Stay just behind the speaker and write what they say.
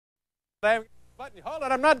Hold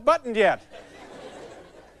on, I'm not buttoned yet.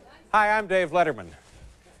 Hi, I'm Dave Letterman,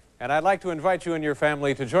 and I'd like to invite you and your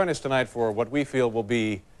family to join us tonight for what we feel will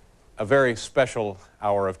be a very special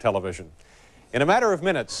hour of television. In a matter of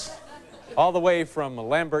minutes, all the way from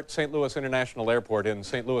Lambert St. Louis International Airport in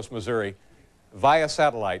St. Louis, Missouri, via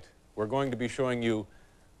satellite, we're going to be showing you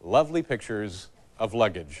lovely pictures of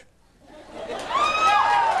luggage.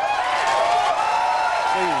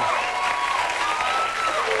 Please.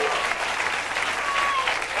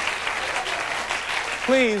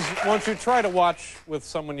 Please, won't you try to watch with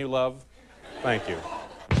someone you love? Thank you.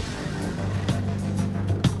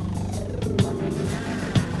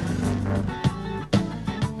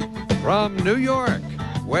 From New York,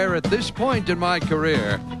 where at this point in my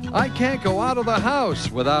career, I can't go out of the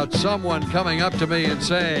house without someone coming up to me and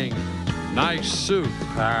saying, "Nice suit,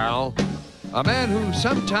 pal." A man who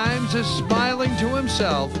sometimes is smiling to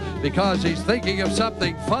himself because he's thinking of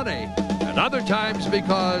something funny, and other times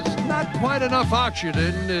because not quite enough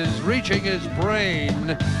oxygen is reaching his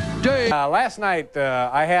brain. Last night,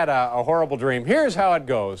 I had a horrible dream. Here's how it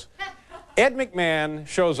goes. Ed McMahon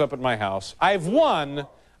shows up at my house. I've won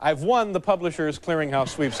the Publishers Clearinghouse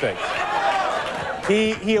sweepstakes.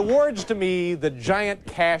 He awards to me the giant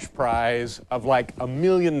cash prize of like $1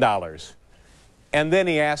 million. And then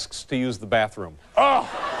he asks to use the bathroom. Oh!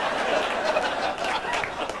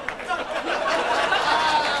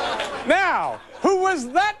 Now, who was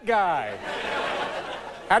that guy?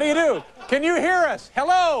 How do you do? Can you hear us?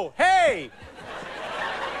 Hello? Hey!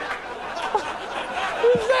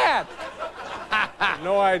 Who's that?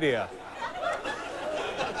 No idea.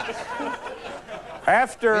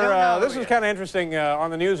 This was kind of interesting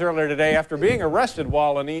on the news earlier today. After being arrested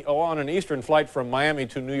while on an Eastern flight from Miami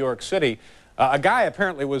to New York City, a guy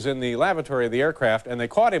apparently was in the lavatory of the aircraft, and they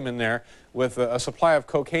caught him in there with a supply of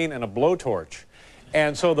cocaine and a blowtorch.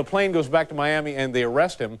 And so the plane goes back to Miami, and they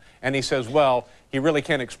arrest him, and he says, well, he really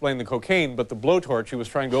can't explain the cocaine, but the blowtorch, he was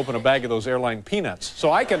trying to open a bag of those airline peanuts.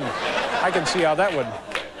 So I can see how that would...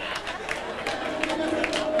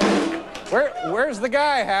 Where's the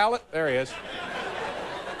guy, Hal? There he is.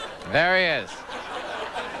 There he is.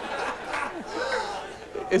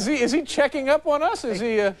 Is he checking up on us? Is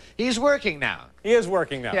he? He's working now. He is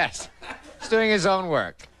working now. Yes. He's doing his own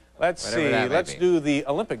work. Let's see. Let's do the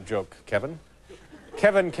Olympic joke, Kevin.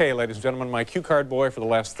 Kevin K., ladies and gentlemen, my cue card boy for the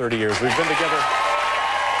last 30 years. We've been together.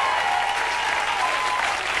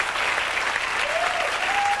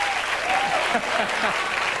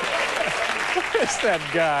 Where's that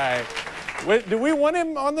guy? Do we want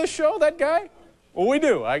him on this show, that guy? Well, we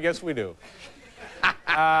do. I guess we do.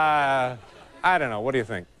 I don't know. What do you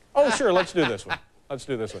think? Oh, sure. Let's do this one. Let's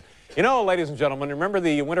do this one. You know, ladies and gentlemen, remember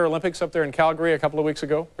the Winter Olympics up there in Calgary a couple of weeks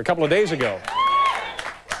ago? Or a couple of days ago?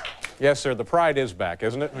 Yes, sir. The pride is back,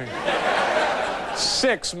 isn't it?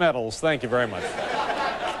 6 medals. Thank you very much.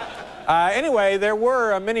 Anyway, there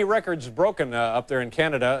were many records broken up there in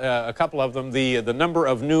Canada. A couple of them. The number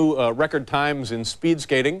of new record times in speed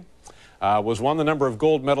skating was one, the number of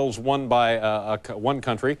gold medals won by one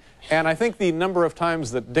country, and I think the number of times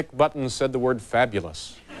that Dick Buttons said the word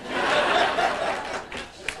fabulous.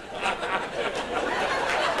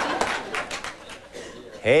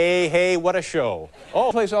 Hey, hey, what a show.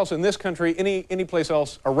 Oh, place else in this country, any place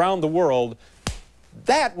else around the world,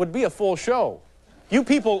 that would be a full show. You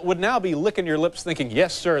people would now be licking your lips thinking,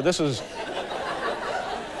 yes, sir, this is...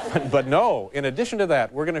 But no, in addition to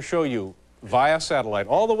that, we're going to show you via satellite,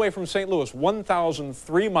 all the way from St. Louis,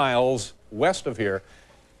 1,003 miles west of here,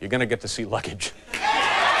 you're going to get to see luggage.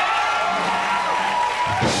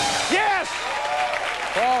 Yes!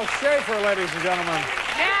 Paul Schaefer, ladies and gentlemen.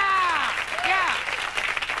 Yeah! Yeah!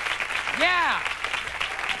 Yeah!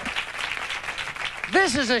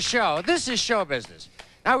 This is a show. This is show business.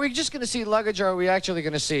 Now, are we just going to see luggage, or are we actually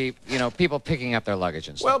going to see, you know, people picking up their luggage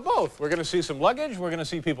and stuff? Well, both. We're going to see some luggage, we're going to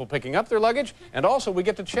see people picking up their luggage, and also we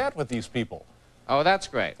get to chat with these people. Oh, that's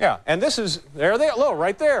great. Yeah, and this is, there they are, look,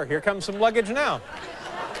 right there. Here comes some luggage now.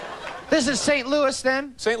 This is St. Louis,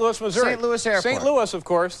 then? St. Louis, Missouri. St. Louis Airport. St. Louis, of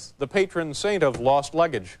course, the patron saint of lost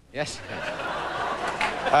luggage. Yes.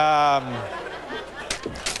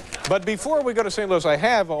 But before we go to St. Louis, I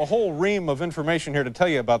have a whole ream of information here to tell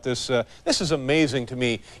you about this. This is amazing to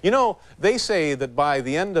me. You know, they say that by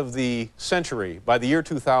the end of the century, by the year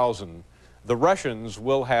 2000, the Russians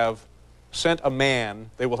will have sent a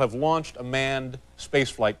man, they will have launched a manned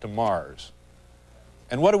spaceflight to Mars.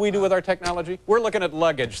 And what do we do with our technology? We're looking at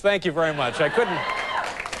luggage. Thank you very much. I couldn't...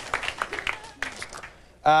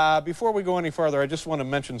 Before we go any farther, I just want to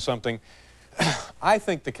mention something. I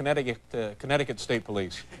think the Connecticut State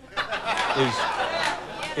Police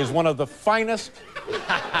is one of the finest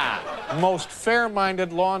most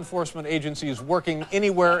fair-minded law enforcement agencies working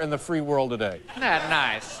anywhere in the free world today. Isn't that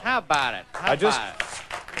nice? How about it? How about it?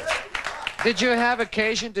 Did you have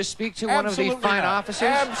occasion to speak to one of the fine officers?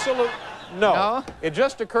 Absolutely. No. No? It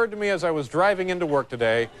just occurred to me as I was driving into work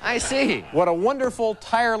today. I see. What a wonderful,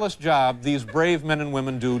 tireless job these brave men and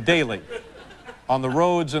women do daily on the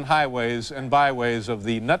roads and highways and byways of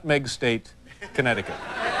the Nutmeg State, Connecticut.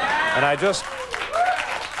 And I just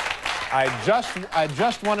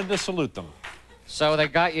wanted to salute them. So they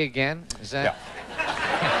got you again? Is that?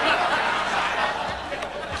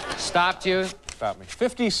 Yeah. Stopped you? Stopped me.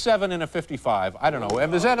 57 and a 55. I don't know.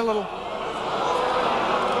 Is that a little...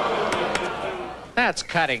 That's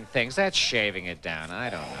cutting things. That's shaving it down. I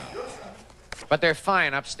don't know. But they're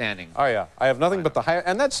fine, upstanding. Oh, yeah. I have nothing but the high...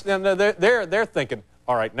 And that's... And they're thinking,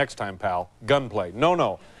 all right, next time, pal, gunplay. No,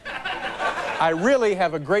 no. I really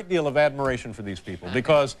have a great deal of admiration for these people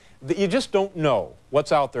because you just don't know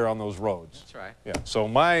what's out there on those roads. That's right. Yeah. So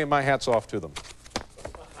my hat's off to them.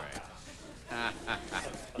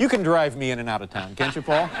 You can drive me in and out of town, can't you,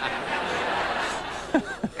 Paul?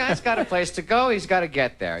 Guy's got a place to go. He's got to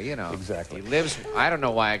get there, you know. Exactly. He lives... I don't know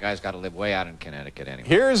why a guy's got to live way out in Connecticut anyway.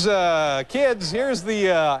 Here's, kids, here's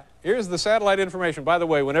the satellite information. By the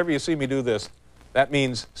way, whenever you see me do this, that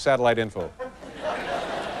means satellite info.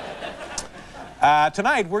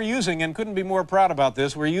 Tonight, we're using, and couldn't be more proud about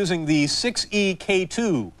this, we're using the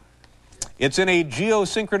 6EK2. It's in a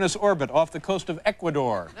geosynchronous orbit off the coast of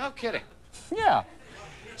Ecuador. No kidding. Yeah.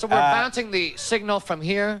 So we're bouncing the signal from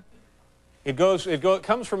here? It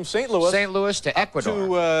comes from St. Louis. St. Louis to Ecuador. To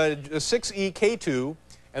 6EK2,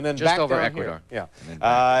 and then just back over down Ecuador. Here.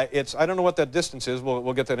 Yeah. It's, I don't know what that distance is.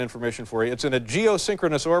 We'll get that information for you. It's in a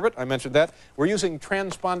geosynchronous orbit. I mentioned that. We're using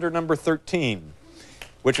transponder number 13,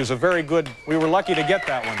 which is a very good, we were lucky to get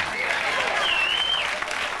that one.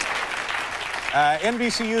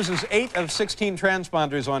 NBC uses 8 of 16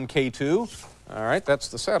 transponders on K2. All right, that's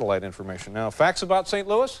the satellite information. Now, facts about St.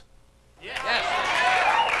 Louis? Yes.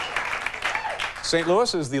 St.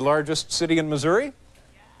 Louis is the largest city in Missouri.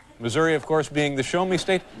 Missouri, of course, being the show-me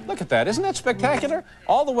state. Look at that. Isn't that spectacular?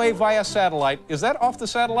 All the way via satellite. Is that off the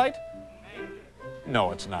satellite?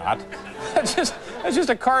 No, it's not. That's just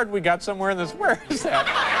a card we got somewhere in this. Where is that?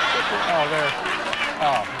 Oh, there.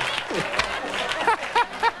 Oh.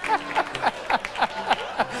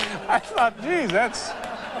 I thought, geez, that's...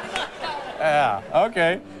 Yeah,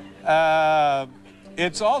 okay.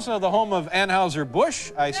 It's also the home of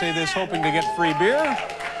Anheuser-Busch. I say this hoping to get free beer.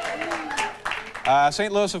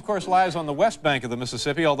 St. Louis, of course, lies on the west bank of the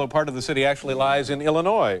Mississippi, although part of the city actually lies in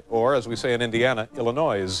Illinois, or, as we say in Indiana,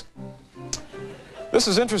 Illinois. This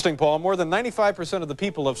is interesting, Paul. More than 95% of the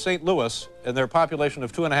people of St. Louis, and their population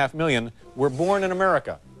of 2.5 million, were born in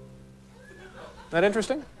America. Isn't that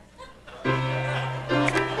interesting?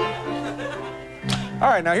 All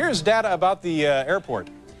right, now here's data about the airport.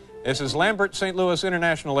 This is Lambert St. Louis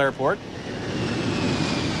International Airport.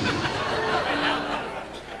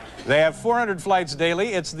 They have 400 flights daily.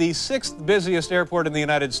 It's the 6th busiest airport in the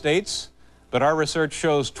United States, but our research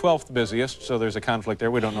shows 12th busiest, so there's a conflict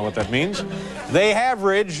there. We don't know what that means. They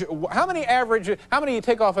average, how many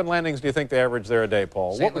takeoff and landings do you think they average there a day,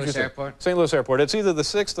 Paul? St. Louis Airport? St. Louis Airport. It's either the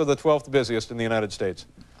 6th or the 12th busiest in the United States.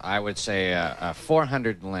 I would say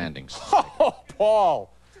 400 landings. Oh,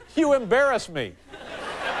 Paul, you embarrass me.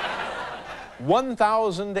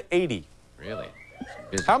 1,080. Really?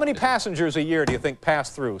 How many passengers a year do you think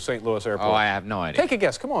pass through St. Louis Airport? Oh, I have no idea. Take a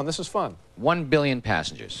guess. Come on, this is fun. 1 billion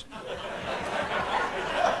passengers.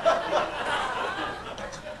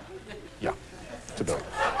 Yeah, it's a billion.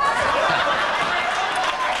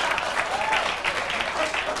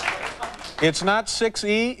 It's not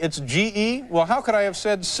 6E, it's GE. Well, how could I have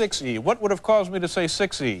said 6E? What would have caused me to say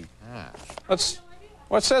 6E? Well,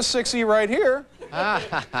 it says 6E right here.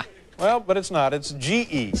 Well, but it's not. It's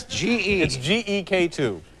GE. It's GE. It's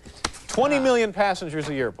GEK2. 20 million passengers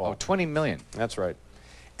a year, Paul. Oh, 20 million. That's right.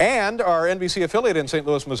 And our NBC affiliate in St.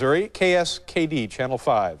 Louis, Missouri, KSKD, Channel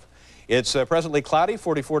 5. It's presently cloudy,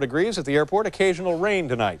 44 degrees at the airport, occasional rain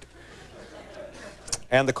tonight.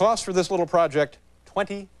 And the cost for this little project,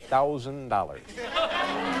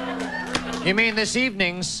 $20,000. You mean this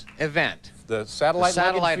evening's event? The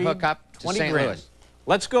satellite hookup to St. Louis.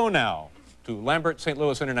 Let's go now to Lambert St.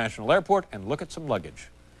 Louis International Airport and look at some luggage.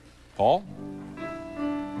 Paul?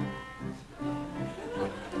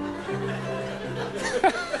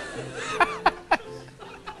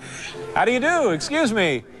 How do you do? Excuse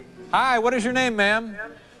me. Hi, what is your name, ma'am?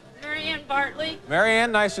 Marianne Bartley.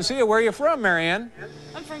 Marianne, nice to see you. Where are you from, Marianne?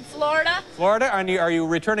 I'm from Florida. Florida? Are you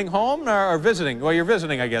returning home or visiting? Well, you're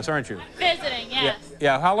visiting, I guess, aren't you? Visiting, yes.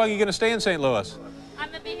 Yeah. How long are you going to stay in St. Louis?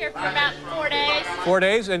 here for about 4 days. 4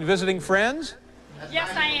 days, and visiting friends? Yes,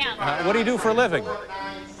 I am. What do you do for a living?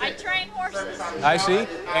 I train horses. I see.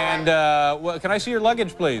 And can I see your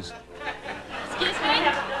luggage, please? Excuse me?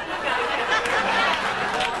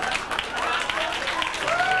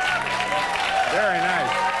 Very nice.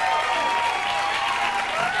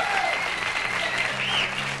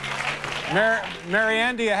 Mary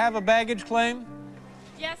Ann, do you have a baggage claim?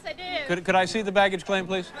 Yes, I do. Could I see the baggage claim,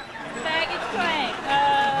 please? Baggage claim.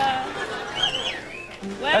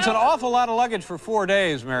 Well, That's an awful lot of luggage for 4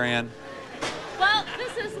 days, Mary Ann. well,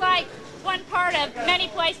 this is like one part of many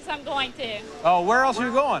places I'm going to. Oh, where else are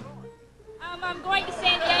you going? I'm going to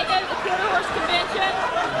San Diego, the Quarter Horse Convention.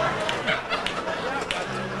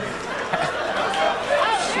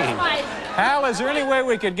 Oh, there's my... Hal, is there any way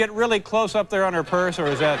we could get really close up there on her purse, or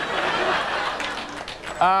is that...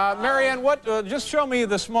 Mary Ann, just show me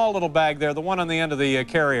the small little bag there, the one on the end of the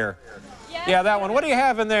carrier. Yes, Yeah, that one. What do you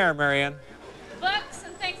have in there, Mary Ann? books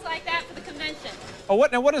and things like that for the convention. Oh,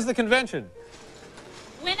 now what is the convention?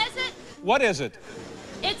 When is it? What is it?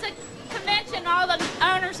 It's a convention. All the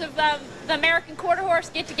owners of the American Quarter Horse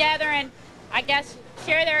get together and, I guess,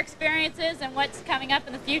 share their experiences and what's coming up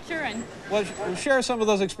in the future. And Well, share some of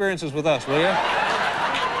those experiences with us, will you?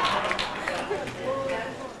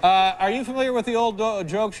 Are you familiar with the old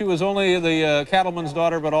joke, she was only the cattleman's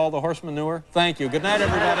daughter, but all the horsemen knew her? Thank you. Good night,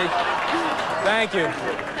 everybody. Thank you.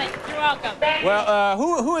 you're welcome. Well,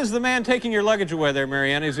 who is the man taking your luggage away there,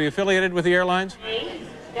 Mary Ann? Is he affiliated with the airlines?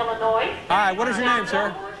 Illinois. Hi, what is your name, sir?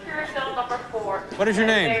 What is your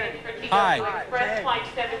name? Hi.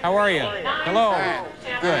 How are you? Hello.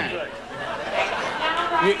 Good.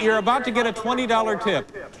 You're about to get a $20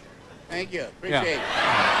 tip. Thank you. Appreciate it.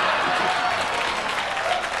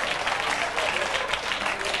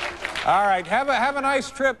 All right. Have a nice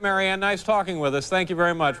trip, Mary Ann. Nice talking with us. Thank you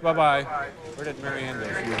very much. Bye-bye. Where did Mary Ann go?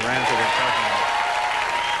 She ran to the parking lot.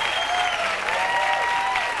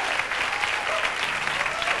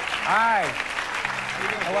 Hi.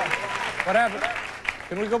 Hello. What happened?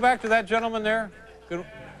 Can we go back to that gentleman there?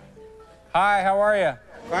 Hi, how are you?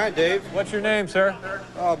 Fine, Dave. What's your name, sir?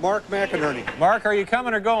 Mark McInerney. Mark, are you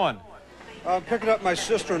coming or going? I'm picking up my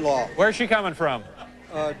sister-in-law. Where's she coming from?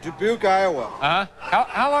 Dubuque, Iowa. Uh-huh.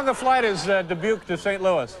 How long a flight is Dubuque to St.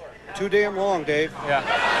 Louis? Too damn long, Dave. Yeah.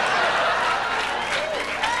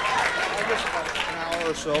 I guess about an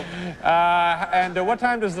hour or so. And what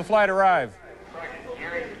time does the flight arrive?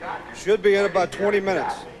 Should be in about 20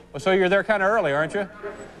 minutes. Well, so you're there kind of early, aren't you?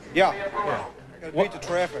 Yeah. Gotta beat the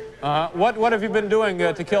traffic. Uh-huh. What have you been doing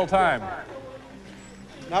to kill time?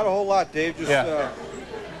 Not a whole lot, Dave. Just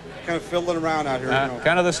kind of fiddling around out here. You know.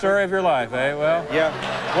 Kind of the story of your life, eh? Well. Yeah.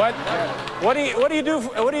 What do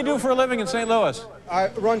you do for a living in St. Louis? I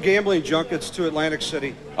run gambling junkets to Atlantic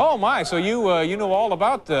City. Oh my! So you know all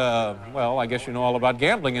about well, I guess you know all about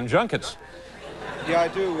gambling and junkets. Yeah, I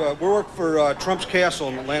do. We work for Trump's Castle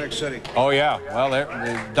in Atlantic City. Oh yeah.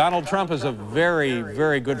 Well, Donald Trump is a very,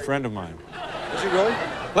 very good friend of mine. Is he really?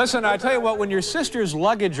 Listen, I tell you what. When your sister's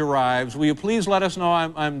luggage arrives, will you please let us know?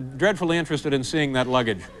 I'm dreadfully interested in seeing that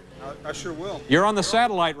luggage. I sure will. You're on the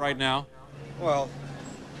satellite right now. Well,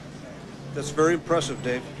 that's very impressive,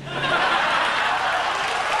 Dave.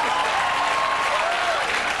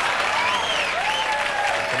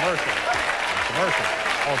 Commercial.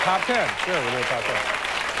 Oh, top 10. Sure, we'll do a top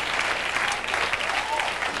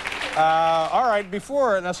 10. All right,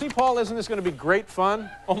 now see, Paul, isn't this going to be great fun?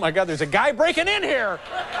 Oh, my God, there's a guy breaking in here.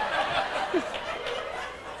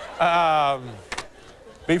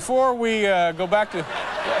 Before we go back to...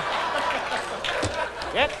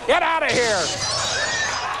 Get out of here!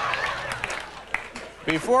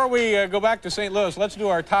 Before we go back to St. Louis, let's do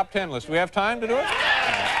our top 10 list. Do we have time to do it?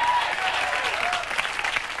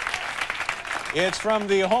 It's from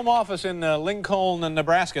the Home Office in Lincoln,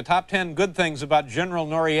 Nebraska. Top 10 good things about General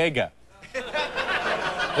Noriega.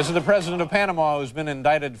 This is the president of Panama who's been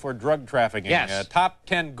indicted for drug trafficking. Yes. Top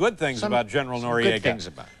 10 good things about General Noriega. Good things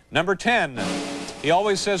about. Number 10, he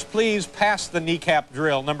always says, please pass the kneecap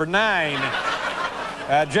drill. Number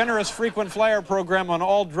 9, generous frequent flyer program on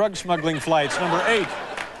all drug smuggling flights. Number 8,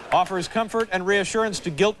 offers comfort and reassurance to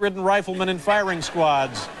guilt-ridden riflemen in firing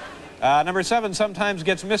squads. Number 7, sometimes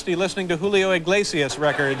gets misty listening to Julio Iglesias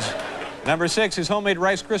records. Number 6, his homemade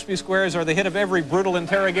Rice Krispie squares are the hit of every brutal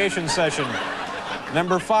interrogation session.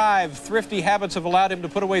 Number 5, thrifty habits have allowed him to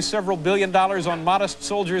put away several $1 billion on modest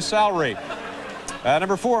soldier's salary.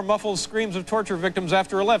 Number 4, muffles screams of torture victims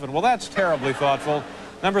after 11. Well, that's terribly thoughtful.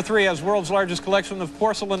 Number 3, has world's largest collection of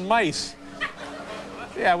porcelain mice.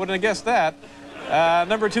 Yeah, I wouldn't have guessed that.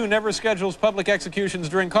 Number 2, never schedules public executions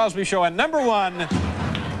during Cosby Show. And number 1,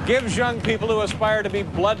 Gives young people who aspire to be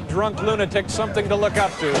blood-drunk lunatics something to look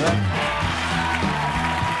up to.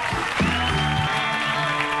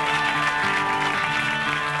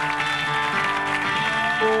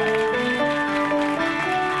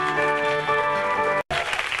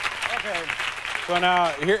 So now,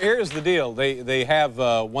 here's the deal. They have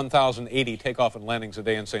 1,080 takeoff and landings a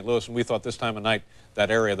day in St. Louis, and we thought this time of night that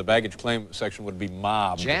area, the baggage claim section, would be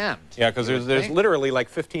mobbed. Jammed. Yeah, because there's literally like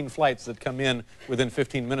 15 flights that come in within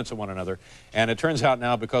 15 minutes of one another. And it turns out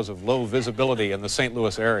now, because of low visibility in the St.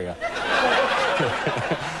 Louis area,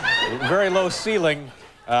 very low ceiling,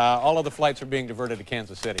 all of the flights are being diverted to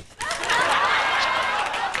Kansas City.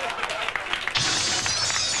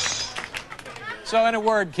 So in a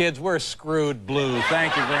word, kids, we're screwed blue.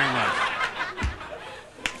 Thank you very much.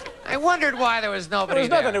 I wondered why there was nobody There was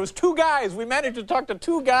nothing. It was two guys. We managed to talk to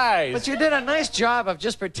two guys. But you did a nice job of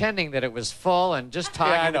just pretending that it was full and just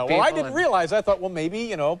talking I know. to people. Well, I didn't realize. I thought, well, maybe,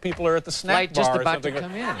 you know, people are at the snack Flight bar just or about something. to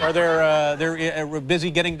come in. Or they're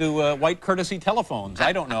busy getting to white courtesy telephones.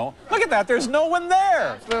 I don't know. Look at that. There's no one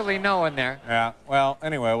there. Absolutely no one there. Yeah. Well,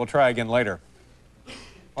 anyway, we'll try again later.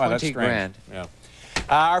 Wow, that's 20 strange. grand. Yeah.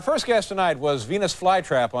 Our first guest tonight was Venus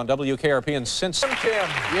Flytrap on WKRP in Cincinnati. Tim.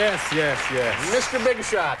 Yes. Mr. Big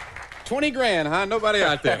Shot. 20 grand, huh? Nobody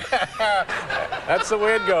out there. That's the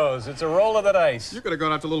way it goes. It's a roll of the dice. You could have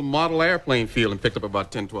gone out to a little model airplane field and picked up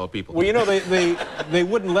about 10, 12 people. Well, you know, they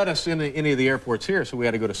wouldn't let us in any of the airports here, so we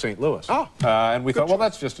had to go to St. Louis. Oh. And we thought, well,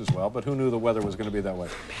 that's just as well, but who knew the weather was going to be that way?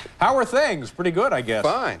 How are things? Pretty good, I guess.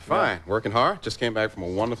 Fine. Yeah. Working hard. Just came back from a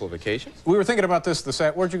wonderful vacation. We were thinking about this.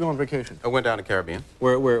 Where'd you go on vacation? I went down to Caribbean.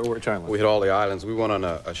 Which island? We hit all the islands. We went on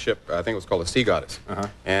a ship, I think it was called the Sea Goddess.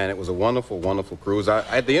 And it was a wonderful, wonderful cruise.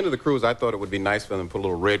 At the end of the cruise, I thought it would be nice for them to put a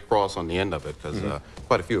little red cross on the end of it, because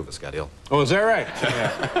quite a few of us got ill. Oh, is that right?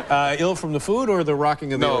 Yeah. Ill from the food or the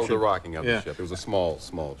rocking of the ocean? No, the rocking of the ship. It was a small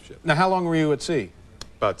ship. Now, how long were you at sea?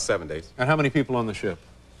 About 7 days. And how many people on the ship?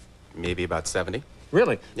 Maybe about 70.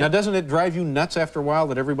 Really? Yeah. Now, doesn't it drive you nuts after a while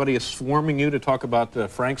that everybody is swarming you to talk about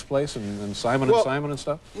Frank's place and Simon and Simon and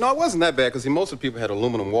stuff? No, it wasn't that bad, because most of the people had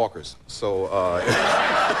aluminum walkers. So,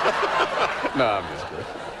 no, I'm just kidding.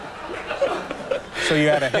 So you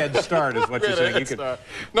had a head start, is what you're saying.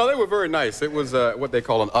 No, they were very nice. It was what they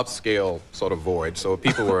call an upscale sort of voyage. So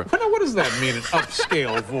people were... What does that mean, an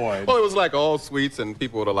upscale voyage? Well, it was like all suites, and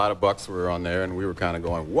people with a lot of bucks were on there, and we were kind of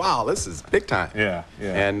going, wow, this is big time. Yeah.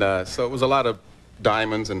 And so it was a lot of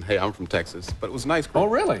diamonds, and hey, I'm from Texas, but it was nice. Oh,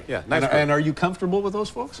 really? Yeah, nice. And are you comfortable with those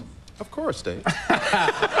folks? Of course, Dave.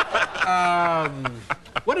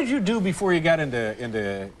 What did you do before you got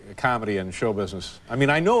into comedy and show business? I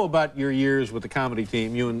mean, I know about your years with the comedy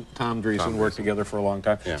team. You and Tom Dreesen worked together for a long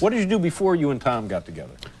time. Yeah. What did you do before you and Tom got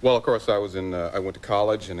together? Well, of course, I went to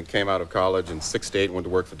college, and came out of college in '68 and went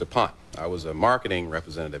to work for DuPont. I was a marketing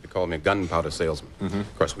representative. They called me a gunpowder salesman.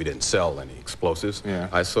 Of course, we didn't sell any explosives. Yeah.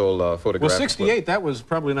 I sold photographs. Well, '68, that was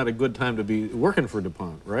probably not a good time to be working for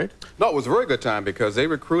DuPont, right? No, it was a very good time, because they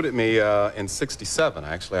recruited me in '67.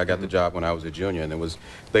 Actually, I got the job when I was a junior, and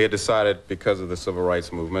they had decided, because of the civil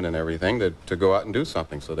rights movement and everything, to go out and do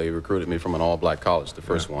something. So they recruited me from an all-black college, the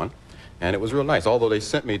first one, and it was real nice. Although they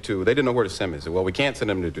didn't know where to send me. They said, well, we can't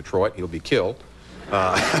send him to Detroit. He'll be killed.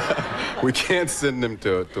 We can't send him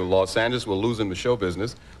to Los Angeles. We'll lose him to show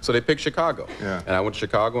business. So they picked Chicago. Yeah. And I went to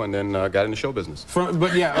Chicago and then got into show business.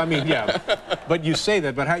 But you say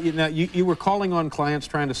that, but how you were calling on clients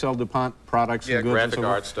trying to sell DuPont products and goods graphic and so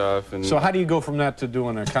art stuff. And so how do you go from that to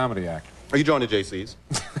doing a comedy act? You joined the JCs.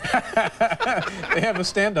 They have a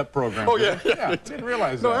stand-up program. Oh, yeah. I didn't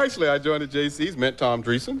realize that. No, actually, I joined the JCs, met Tom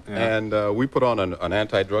Dreesen, and we put on an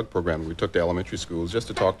anti-drug program. We took to elementary schools just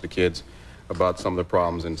to talk to the kids about some of the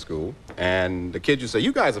problems in school. And the kids would say,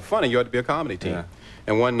 you guys are funny, you ought to be a comedy team. Yeah.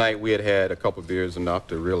 And one night we had a couple of beers enough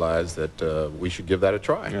to realize that we should give that a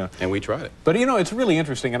try. Yeah. And we tried it. But you know, it's really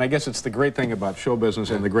interesting, and I guess it's the great thing about show business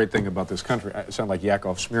and the great thing about this country. I sound like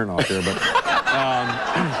Yakov Smirnoff here, but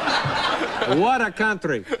what a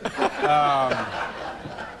country.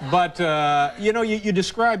 You know, you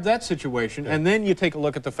described that situation, and then you take a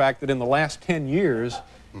look at the fact that in the last 10 years,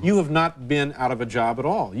 you have not been out of a job at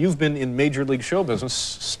all. You've been in major league show business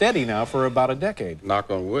steady now for about a decade. Knock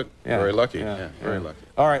on wood. Yeah. Very lucky. Yeah, very lucky.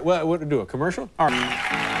 All right, well, what to do, a commercial? All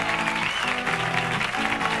right.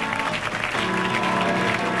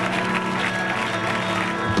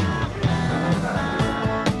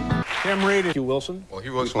 Tim Reid, Hugh Wilson. Well,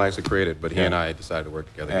 Hugh Wilson likes to create it, but he and I decided to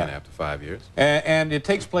work together again after 5 years. And it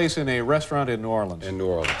takes place in a restaurant in New Orleans. In New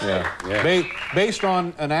Orleans. Yeah. Based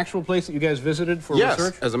on an actual place that you guys visited for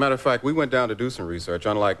research? Yes. As a matter of fact, we went down to do some research.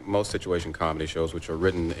 Unlike most situation comedy shows, which are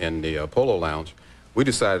written in the Polo Lounge, we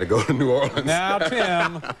decided to go to New Orleans. Now,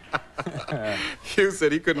 Tim. Hugh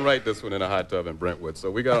said he couldn't write this one in a hot tub in Brentwood, so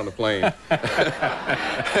we got on the plane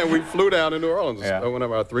and we flew down to New Orleans. Yeah. One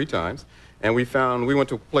of our 3 times, and we went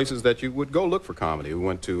to places that you would go look for comedy. We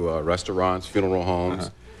went to restaurants, funeral homes,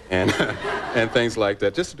 and and things like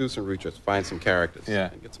that, just to do some research, find some characters,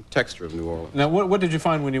 and get some texture of New Orleans. Now, what did you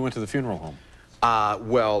find when you went to the funeral home?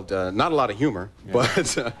 Well, not a lot of humor,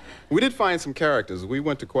 but we did find some characters. We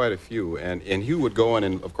went to quite a few, and Hugh would go in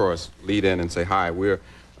and, of course, lead in and say, "Hi,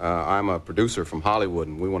 I'm a producer from Hollywood,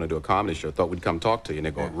 and we want to do a comedy show. Thought we'd come talk to you." And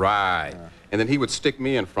they go, "Right." And then he would stick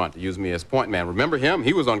me in front to use me as point man. Remember him?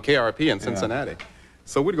 He was on KRP in Cincinnati.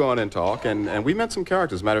 So we'd go in and talk, and we met some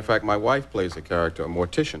characters. Matter of fact, my wife plays a character, a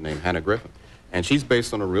mortician named Hannah Griffin. And she's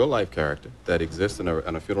based on a real-life character that exists in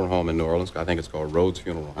a funeral home in New Orleans. I think it's called Rhodes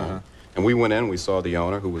Funeral Home. And we went in, we saw the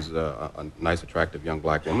owner, who was a nice, attractive young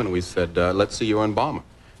black woman, and we said, "Let's see your embalmer."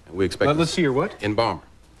 And we expect let's see your what? Embalmer.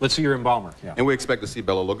 Let's see your embalmer. Yeah. And we expect to see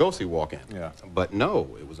Bela Lugosi walk in. Yeah. But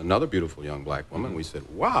no, it was another beautiful young black woman. We said,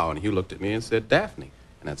 "Wow." And Hugh looked at me and said, "Daphne."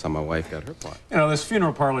 And that's how my wife got her part. You know, this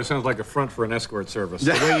funeral parlor sounds like a front for an escort service.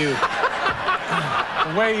 The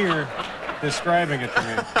way you're describing it to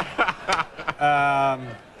me.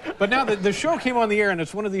 But now the show came on the air, and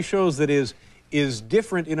it's one of these shows that is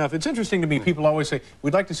different enough. It's interesting to me. People always say,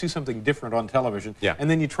 we'd like to see something different on television. Yeah. And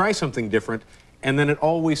then you try something different, and then it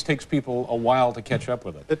always takes people a while to catch up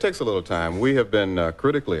with it. It takes a little time. We have been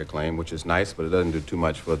critically acclaimed, which is nice, but it doesn't do too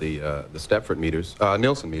much for the Stepford meters,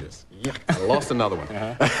 Nielsen meters. Yeah, I lost another one.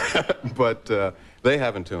 But they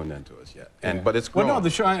haven't tuned into us yet. But it's growing. Well, no, the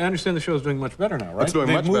show. I understand the show is doing much better now, right? It's doing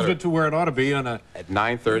much better. They've moved it to where it ought to be on a... At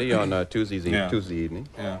 9:30 on Tuesday evening.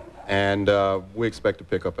 Yeah. And we expect to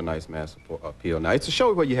pick up a nice mass appeal. Now, it's a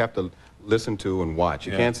show where you have to listen to and watch.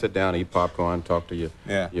 You can't sit down, eat popcorn, talk to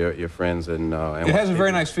your friends, and it has a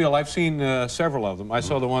very nice feel. I've seen several of them. I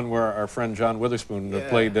saw the one where our friend John Witherspoon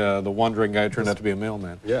played the wandering guy who turned out to be a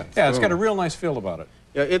mailman. Yeah, it's got a real nice feel about it.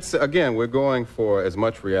 Yeah, it's, again, we're going for as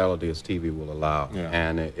much reality as TV will allow.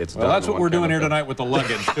 And it's well, that's what we're doing here tonight with the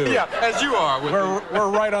luggage, too. Yeah, as you are. We're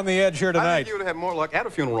right on the edge here tonight. I think you would have more luck at a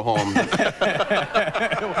funeral home.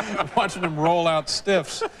 Watching them roll out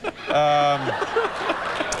stiffs.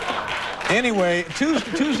 Anyway,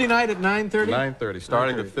 Tuesday night at 9:30? 9:30,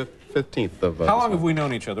 starting the 15th of... How long have we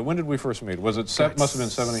known each other? When did we first meet? Was it, must have been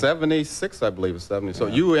 70? 76, I believe, 70. So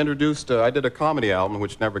you introduced, I did a comedy album,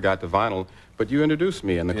 which never got to vinyl, but you introduced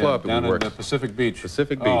me in the club. Down in the Pacific Beach.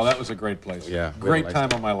 Pacific Beach. Oh, that was a great place. Yeah. Great time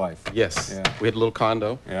of my life. Yes. Yeah. We had a little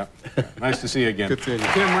condo. Yeah. Nice to see you again. Good seeing you.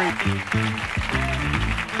 Tim Reid.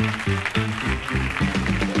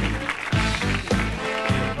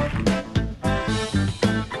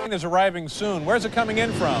 Is arriving soon. Where's it coming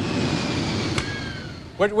in from?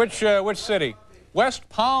 Which city? West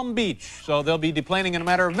Palm Beach. So they'll be deplaning in a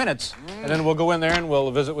matter of minutes, and then we'll go in there and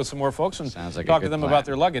we'll visit with some more folks and talk to them about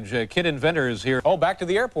their luggage. Kid Inventor is here. Oh, back to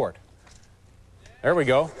the airport. There we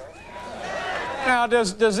go. Now,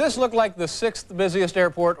 does this look like the 6th busiest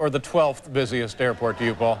airport or the 12th busiest airport to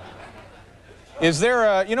you, Paul? Is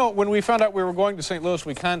there, you know, when we found out we were going to St. Louis,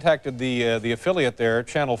 we contacted the affiliate there,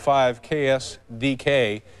 Channel 5,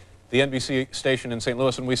 KSDK, the NBC station in St.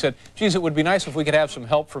 Louis, and we said, geez, it would be nice if we could have some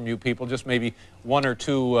help from you people, just maybe one or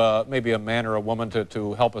two, maybe a man or a woman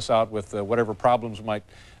to help us out with whatever problems might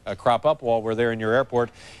crop up while we're there in your airport.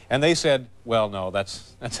 And they said, well, no,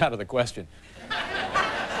 that's out of the question.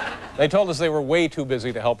 They told us they were way too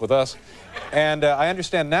busy to help with us. And I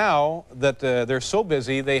understand now that they're so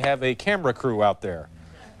busy, they have a camera crew out there.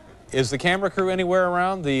 Is the camera crew anywhere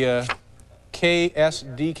around, the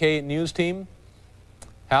KSDK news team?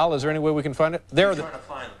 Hal, is there any way we can find it? There. Trying to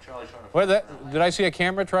find them. Charlie's trying to find them. Did I see a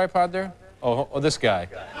camera tripod there? Oh, this guy.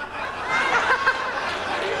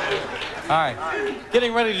 Hi.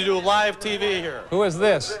 Getting ready to do live TV here. Who is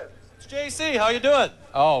this? It's JC. How you doing?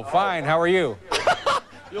 Oh, fine. How are you?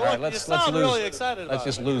 All right, let's lose. Really excited about let's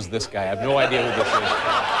just lose this guy. I have no idea who this is.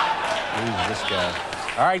 Lose this guy.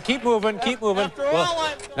 All right, keep moving, keep moving.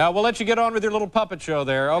 Now we'll let you get on with your little puppet show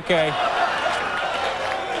there. Okay.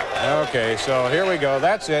 Okay, so here we go.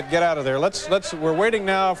 That's it. Get out of there. We're waiting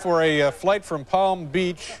now for a flight from Palm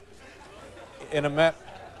Beach. In a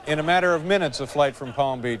matter of minutes, a flight from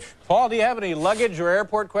Palm Beach. Paul, do you have any luggage or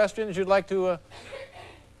airport questions you'd like to?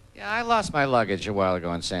 Yeah, I lost my luggage a while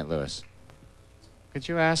ago in St. Louis. Could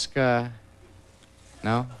you ask?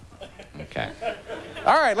 No? Okay.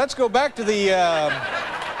 All right, let's go back to the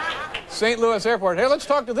St. Louis airport. Hey, let's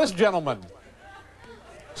talk to this gentleman.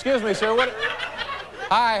 Excuse me, sir. What?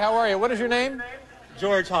 Hi, how are you? What is your name?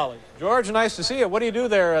 George Holly. George, nice to see you. What do you do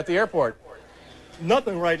there at the airport?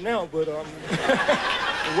 Nothing right now, but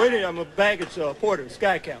Waiting, I'm a baggage porter,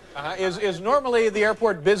 sky count. Is normally the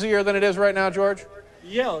airport busier than it is right now, George?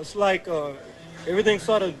 Yeah, it's like everything's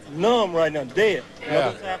sort of numb right now, dead. Yeah.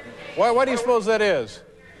 Nothing's happening. Why do you suppose that is?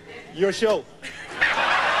 Your show.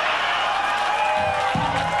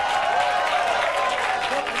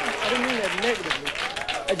 I didn't mean that negatively.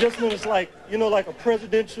 I just mean it's like, you know, like a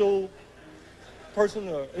presidential person,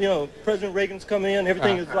 you know, President Reagan's come in,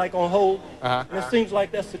 everything is like on hold. And it seems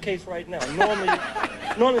like that's the case right now.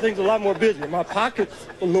 Normally things are a lot more busy. My pocket's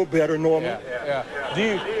a little better normally. Yeah.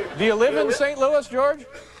 Do you live in St. Louis, George?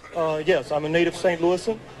 Yes, I'm a native St.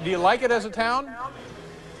 Louisan. Do you like it as a town?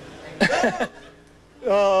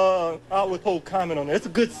 I'll withhold comment on that. It's a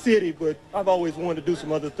good city, but I've always wanted to do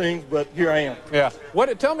some other things, but here I am. Yeah.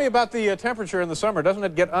 Tell me about the temperature in the summer. Doesn't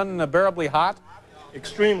it get unbearably hot?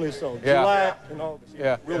 Extremely so. Yeah. July and August.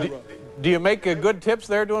 Yeah. Really rough. Do you make good tips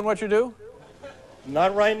there doing what you do?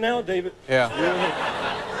 Not right now, David. Yeah.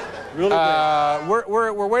 Really bad.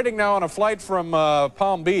 We're waiting now on a flight from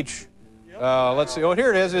Palm Beach. Let's see. Oh,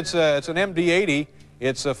 here it is. It's an MD-80.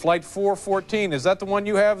 It's flight 414. Is that the one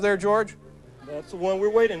you have there, George? That's the one we're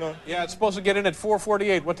waiting on. Yeah, it's supposed to get in at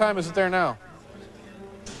 4:48. What time is it there now?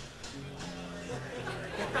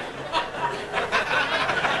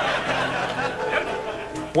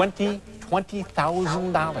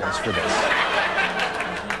 $20,000 for this.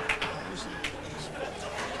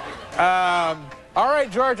 All right,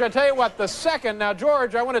 George, I tell you what, the second, now,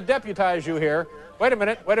 George, I want to deputize you here. Wait a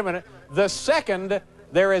minute. The second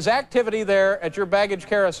there is activity there at your baggage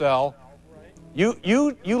carousel,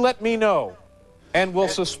 you let me know, and we'll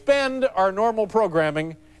suspend our normal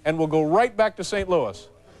programming, and we'll go right back to St. Louis.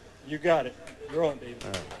 You got it. You're on, David.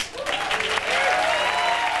 All right.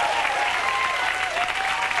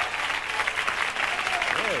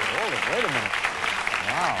 Wait a minute.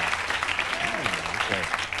 Wow. Okay.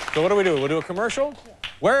 So what do? We'll do a commercial?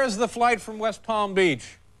 Where is the flight from West Palm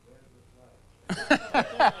Beach?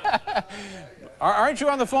 Aren't you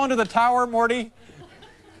on the phone to the tower, Morty?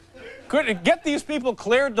 Get these people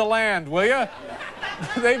cleared to land, will you?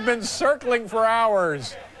 They've been circling for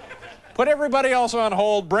hours. Put everybody else on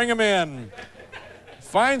hold, bring them in.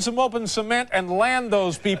 Find some open cement and land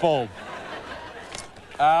those people.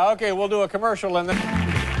 Okay, we'll do a commercial and then...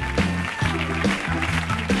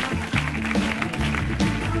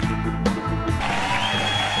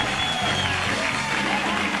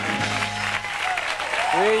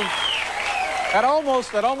 See? That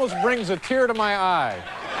almost brings a tear to my eye.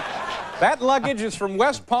 That luggage is from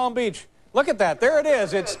West Palm Beach. Look at that. There it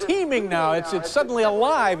is. It's teeming now. It's suddenly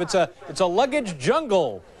alive. It's a luggage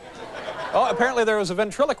jungle. Oh, apparently there was a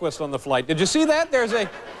ventriloquist on the flight. Did you see that? There's a...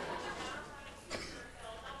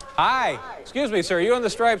 Hi. Excuse me, sir. You in the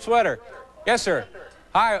striped sweater? Yes, sir.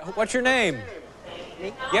 Hi. What's your name?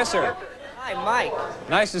 Me? Yes, sir. Hi, Mike.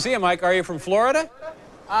 Nice to see you, Mike. Are you from Florida?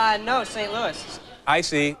 No, St. Louis. I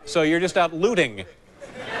see. So you're just out looting.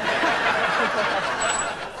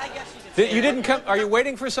 I guess you could say You didn't come... Are you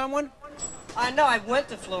waiting for someone? No, I went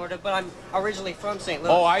to Florida, but I'm originally from St.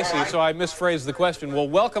 Louis. Oh, I see. So I misphrased the question. Well,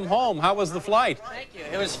 welcome home. How was the flight? Thank you.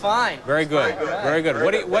 It was fine. Very good. Very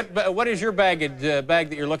good. What is your bag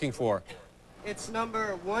that you're looking for? It's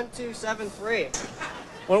number 1273.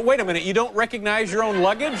 Well, wait a minute. You don't recognize your own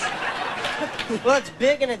luggage? Well, it's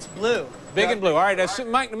big and it's blue. Big and blue. All right.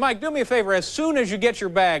 Mike, do me a favor. As soon as you get your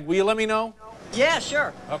bag, will you let me know? Yeah,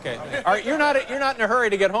 sure. Okay. All right. You're not in a hurry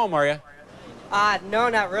to get home, are you? No,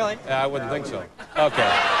 not really. I wouldn't think so. Okay.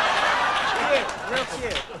 Cute, real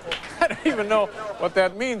cute. I don't even know what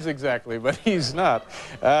that means exactly, but he's not.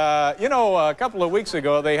 You know, a couple of weeks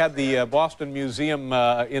ago, they had the Boston Museum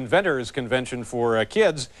Inventors Convention for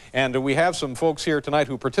kids, and we have some folks here tonight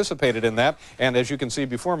who participated in that. And as you can see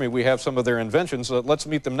before me, we have some of their inventions. So let's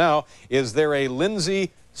meet them now. Is there a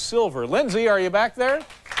Lindsay Silver? Lindsay, are you back there?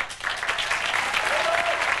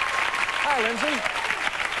 Hi, Lindsay.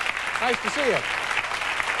 Nice to see you.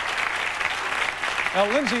 Now,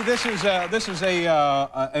 Lindsay, this is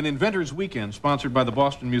an Inventors Weekend sponsored by the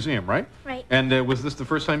Boston Museum, right? Right. And was this the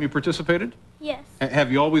first time you participated? Yes.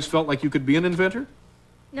 Have you always felt like you could be an inventor?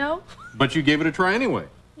 No. But you gave it a try anyway?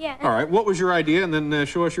 Yeah. All right. What was your idea? And then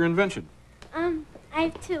show us your invention. I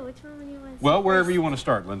have two. Which one would you want to Well, start wherever first? you want to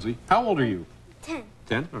start, Lindsay. How old are you? 10.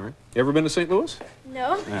 10? All right. You ever been to St. Louis?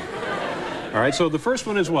 No. Yeah. All right. So the first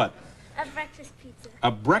one is what? A breakfast pizza.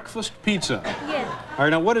 A breakfast pizza. Yeah. All right.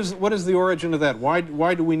 Now, what is the origin of that? Why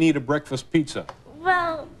do we need a breakfast pizza?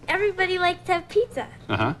 Well, everybody likes to have pizza.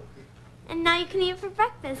 Uh-huh. And now you can eat it for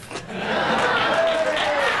breakfast.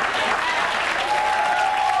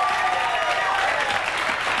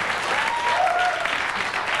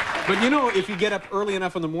 But you know, if you get up early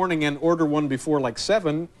enough in the morning and order one before like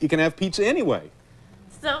 7, you can have pizza anyway.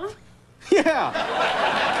 So? Yeah.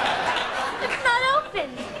 It's not open.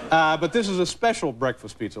 But this is a special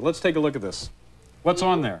breakfast pizza. Let's take a look at this. What's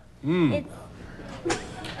on there? It's...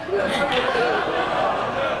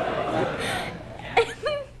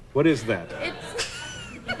 What is that?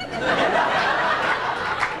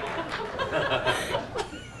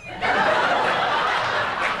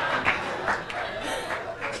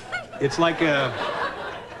 It's like a...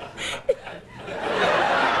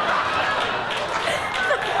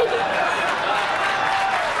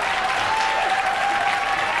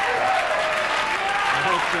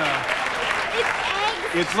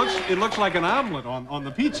 It looks like an omelet on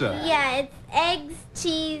the pizza. Yeah, it's eggs,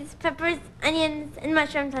 cheese, peppers, onions, and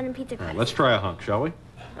mushrooms on a pizza crust. All right, let's try a hunk, shall we?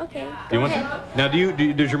 Okay. Do you want to? Now,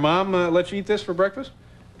 does your mom let you eat this for breakfast?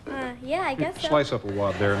 Yeah, I guess so. Slice up a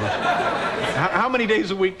wad there. How many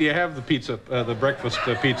days a week do you have the pizza, the breakfast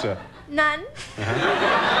pizza? None.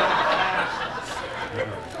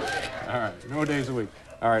 All right, no days a week.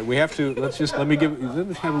 All right, we have to. Let me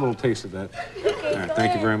have a little taste of that. Okay, all right,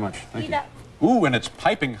 thank you very much. Thank you. Up. Ooh, and it's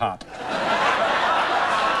piping hot.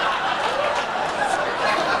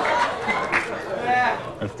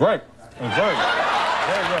 It's great. It's very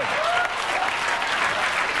good.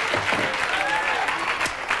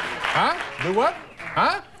 Huh? Do what?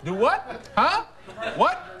 Huh? Do what? Huh?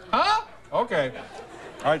 What? Huh? Okay.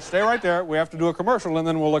 All right, stay right there. We have to do a commercial, and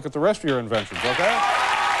then we'll look at the rest of your inventions, okay?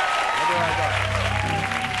 We'll be right back.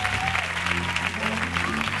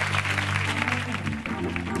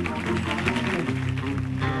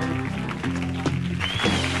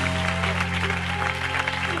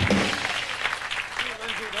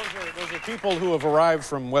 Those are people who have arrived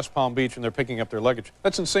from West Palm Beach, and they're picking up their luggage.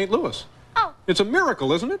 That's in St. Louis. Oh. It's a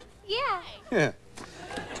miracle, isn't it? Yeah. Yeah.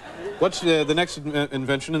 What's the next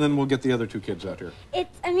invention, and then we'll get the other 2 kids out here.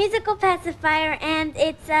 It's a musical pacifier, and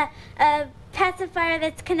it's a pacifier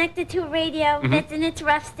that's connected to a radio that's in its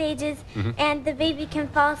rough stages, and the baby can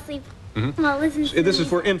fall asleep while listening to This is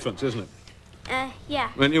for infants, isn't it? Yeah.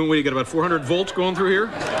 And what do you got, about 400 volts going through here?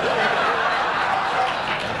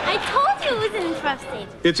 I told you it was in its rough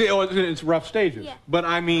stages. It's rough stages. Yeah. But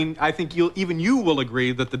I mean, I think even you will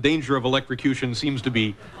agree that the danger of electrocution seems to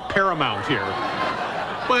be paramount here.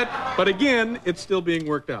 But again, it's still being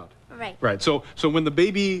worked out. Right. Right. So when the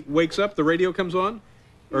baby wakes up, the radio comes on?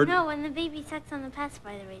 Or... No, when the baby sucks on the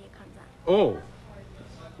pacifier, the radio comes on. Oh.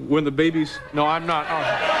 When the baby's... No, I'm not. Oh.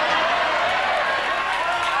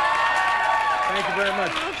 Thank you very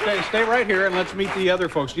much. Stay right here, and let's meet the other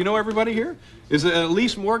folks. Do you know everybody here? Is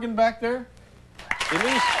Elise Morgan back there?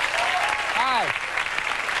 Elise? Hi.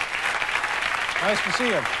 Nice to see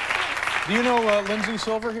you. Do you know Lindsay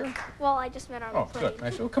Silver here? Well, I just met her on the plane. Good.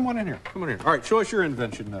 Nice. Oh, come on in here. Come on in. All right, show us your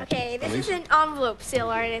invention. Okay, this Elise. is an envelope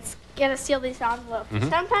sealer, and it's gonna seal these envelopes.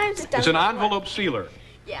 Sometimes it doesn't. It's an envelope sealer.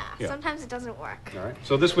 Yeah, sometimes it doesn't work. All right.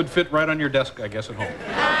 So this would fit right on your desk, I guess, at home.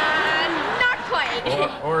 Not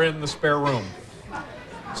quite. Or in the spare room.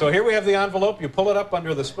 So here we have the envelope. You pull it up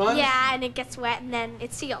under the sponge. Yeah, and it gets wet, and then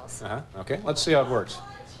it seals. Okay. Let's see how it works.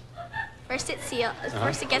 First it seals.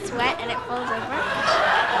 First it gets wet, and it folds over.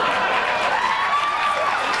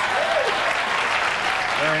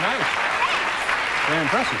 Very nice. Very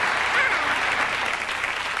impressive.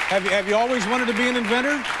 Have you always wanted to be an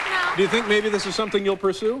inventor? No. Do you think maybe this is something you'll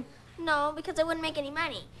pursue? No, because I wouldn't make any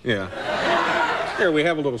money. Yeah. Here, we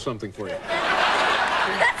have a little something for you.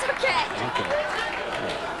 That's okay. Okay.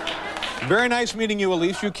 Very nice meeting you,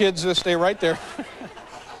 Elise. You kids stay right there.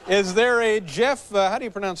 Is there a Jeff, how do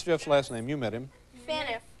you pronounce Jeff's last name? You met him.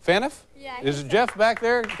 Faniff. Faniff? Yeah. Is Jeff back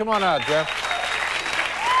there? Come on out, Jeff.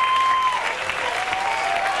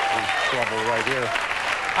 Trouble right here.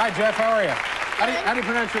 Hi, Jeff. How are you? How do you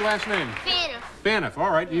pronounce your last name? Faniff. Faniff.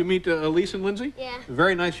 All right. Do you meet Elise and Lindsay? Yeah.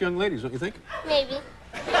 Very nice young ladies, don't you think? Maybe.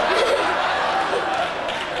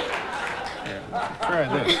 Try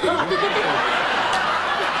this.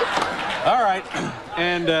 All right.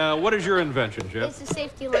 And what is your invention, Jeff? It's a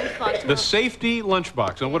safety lunchbox. The safety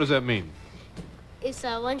lunchbox. And what does that mean? It's a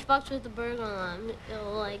lunchbox with a burglar on.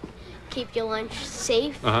 It'll, like, keep your lunch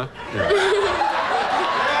safe. Yeah.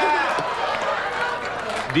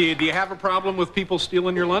 Do you have a problem with people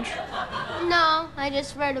stealing your lunch? No, I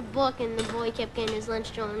just read a book, and the boy kept getting his lunch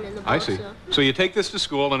stolen in the book. I see. So you take this to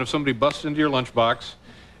school, and if somebody busts into your lunchbox,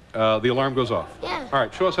 the alarm goes off. Yeah. All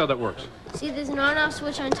right, show us how that works. See, there's an on-off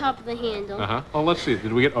switch on top of the handle. Oh, let's see.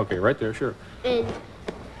 Did we get... Okay, right there, sure. And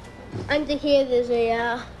under here, there's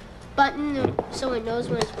a button so it knows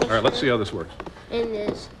when it's pushed. All right, let's see how this works. And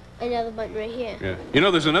there's another button right here. Yeah. You know,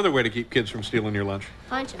 there's another way to keep kids from stealing your lunch.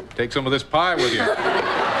 Punch him. Take some of this pie with you.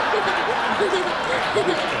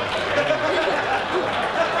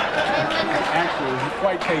 Actually, it's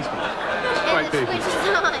quite tasty. It's quite tasty. Switch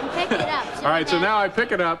it on. Pick it up. All right, so now I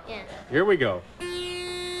pick it up. Yeah. Here we go. Very nice.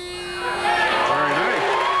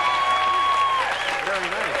 Very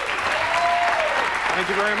nice. Thank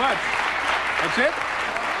you very much. That's it?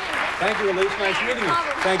 Thank you, Elise. Nice meeting you.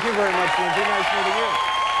 Thank you very much, Lindsay. Nice meeting you. All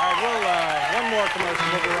right, we'll, one more commercial.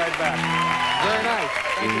 We'll be right back. Very nice.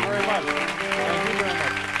 Thank you very much. Thank you very much.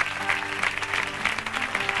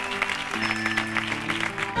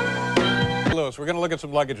 Lewis, we're going to look at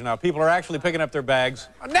some luggage now. People are actually picking up their bags.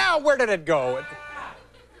 Now, where did it go?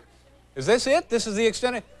 Is this it? This is the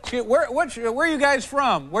extent of... Where are you guys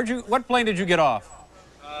from? What plane did you get off?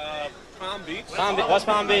 Palm Beach. West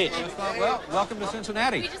Palm Beach. Well, welcome to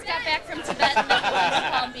Cincinnati. We just got back from Tibet and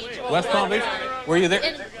West Palm Beach. West Palm Beach? Were you there?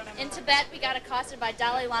 In Tibet, we got accosted by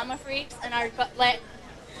Dalai Lama freaks, and our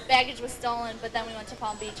baggage was stolen, but then we went to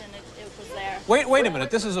Palm Beach, and it was there. Wait a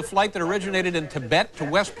minute. This is a flight that originated in Tibet to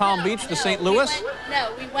West Palm Beach to St. Louis?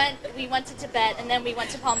 We went to Tibet, and then we went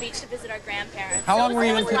to Palm Beach to visit our grandparents. How long were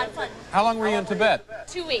you in Tibet? How long were you in Tibet?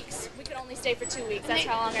 2 weeks. We could only stay for 2 weeks. That's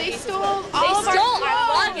how long our They visas stole were. all of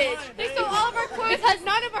our luggage. They stole all of our clothes, Because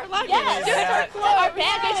none of our luggage. Yes, Just our clothes. our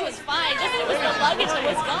baggage was fine. Just it was the luggage that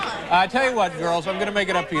was gone. I tell you what, girls, I'm going to make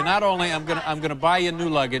it up to you. Not only I'm going to buy you new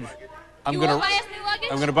luggage. You will buy us new luggage?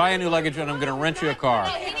 I'm going to buy you new luggage, and I'm going to rent you a car.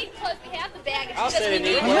 No, we need clothes. We have the baggage. I'll say they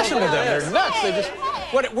need Listen to them. They're nuts. They just.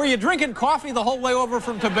 What? Were you drinking coffee the whole way over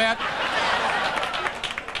from Tibet?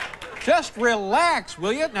 Just relax,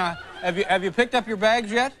 will you? Now, have you picked up your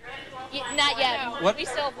bags yet? Not yet. What? We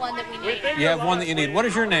still have one that we need. You have one that you need. What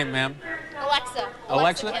is your name, ma'am? Alexa.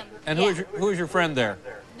 Alexa? Kim. And who is your friend there?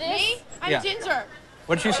 Me? I'm Yeah. Ginger.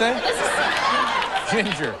 What'd she say? This is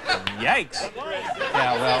Ginger. Yikes.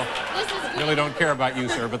 Yeah, well, really don't care about you,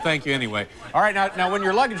 sir, but thank you anyway. All right, now when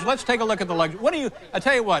your luggage, let's take a look at the luggage. I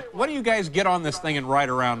tell you what do you guys get on this thing and ride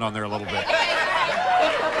around on there a little bit?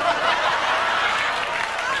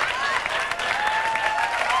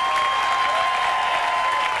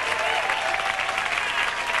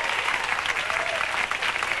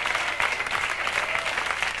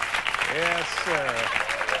 Yes, sir.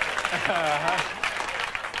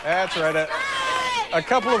 That's right. A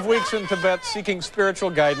couple of weeks in Tibet seeking spiritual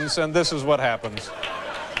guidance, and this is what happens.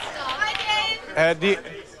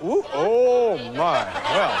 Oh, my.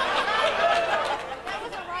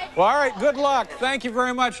 Well, all right, good luck. Thank you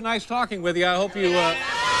very much. Nice talking with you. I hope you...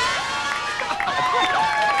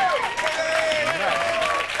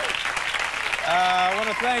 I want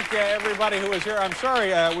to thank everybody who was here. I'm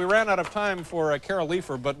sorry we ran out of time for Carol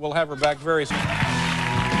Leifer, but we'll have her back very soon.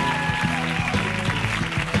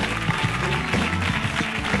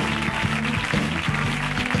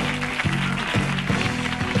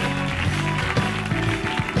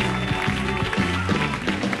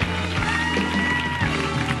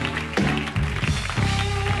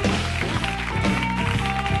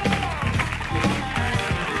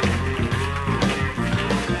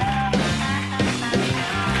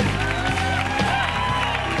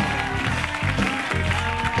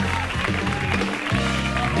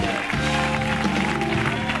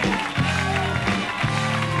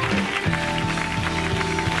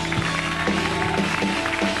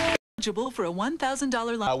 For a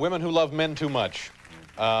 $1,000 loan. Women who love men too much.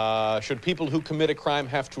 Should people who commit a crime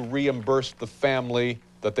have to reimburse the family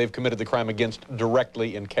that they've committed the crime against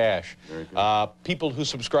directly in cash? People who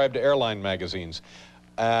subscribe to airline magazines.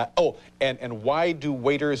 And why do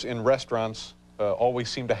waiters in restaurants always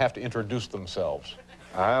seem to have to introduce themselves?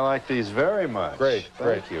 I like these very much. Great.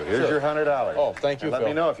 Thank you. Here's your $100. Oh, thank you, and let Phil.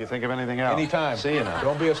 me know if you think of anything else. Anytime. See you now.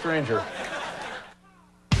 Don't be a stranger.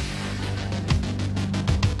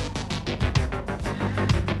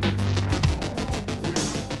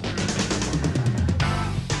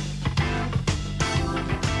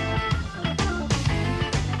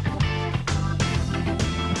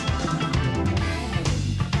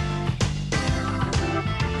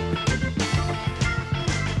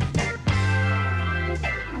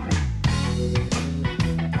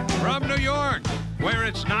 From New York, where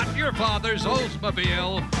it's not your father's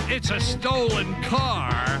Oldsmobile, it's a stolen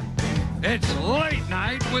car. It's Late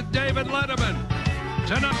Night with David Letterman.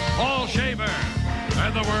 Tonight, Paul Shaver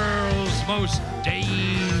and the world's most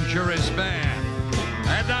dangerous man.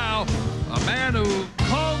 And now, a man who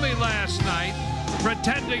called me last night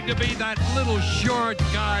pretending to be that little short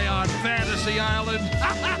guy on Fantasy Island.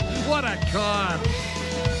 What a con.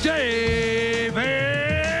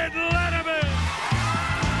 David Letterman.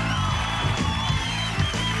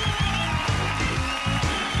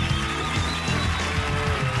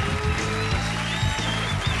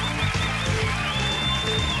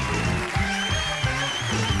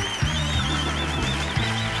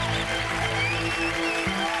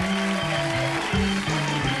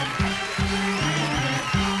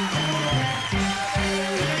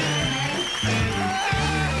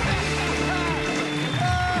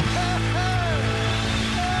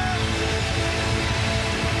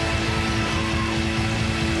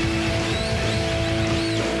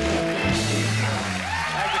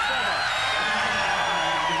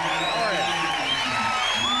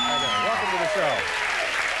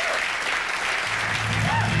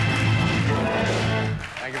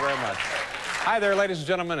 there, ladies and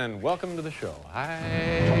gentlemen, and welcome to the show.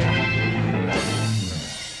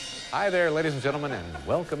 Hi there, ladies and gentlemen, and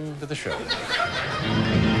welcome to the show.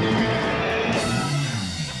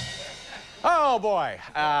 Oh, boy.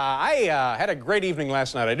 I had a great evening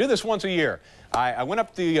last night. I do this once a year. I went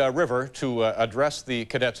up the river to address the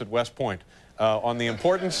cadets at West Point on the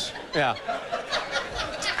importance... Yeah.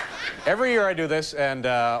 Every year I do this, and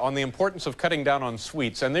on the importance of cutting down on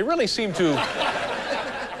sweets, and they really seem to...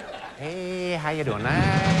 Hey, how you doing? I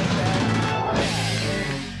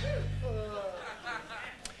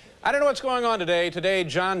don't know what's going on today. Today,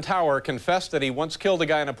 John Tower confessed that he once killed a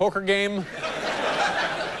guy in a poker game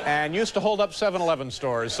and used to hold up 7-Eleven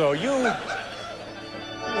stores. So you...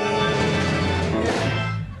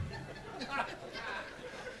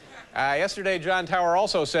 Yesterday, John Tower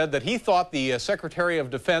also said that he thought the Secretary of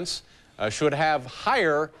Defense should have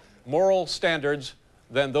higher moral standards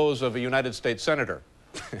than those of a United States Senator.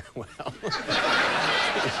 Well,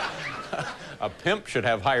 a pimp should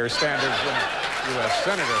have higher standards than a U.S.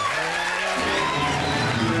 Senator.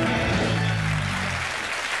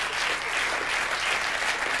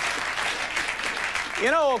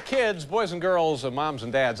 You know, kids, boys and girls, moms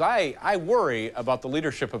and dads, I worry about the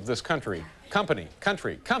leadership of this company. A couple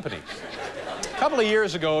of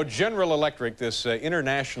years ago, General Electric, this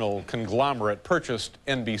international conglomerate, purchased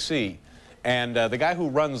NBC. And the guy who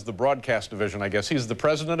runs the broadcast division, I guess, he's the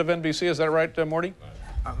president of NBC. Is that right, Morty?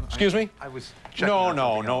 Excuse me? I was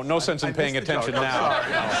No sense in paying attention now.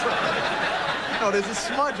 No, there's a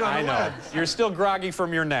smudge on the lens. You're still groggy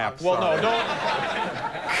from your nap. Well, no, don't.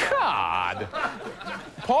 God.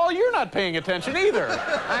 Paul, you're not paying attention either.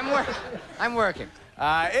 I'm working.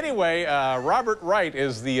 Anyway, Robert Wright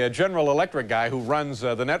is the General Electric guy who runs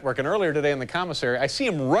the network. And earlier today in the commissary, I see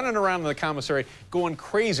him running around in the commissary going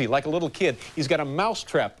crazy like a little kid. He's got a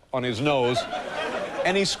mousetrap on his nose.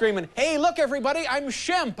 And he's screaming, "Hey, look, everybody, I'm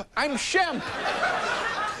Shemp. I'm Shemp."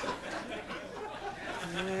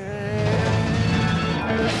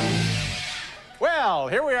 Well,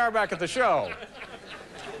 here we are back at the show.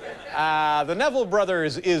 The Neville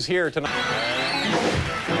Brothers is here tonight.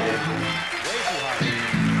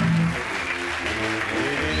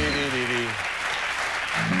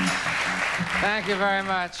 Thank you very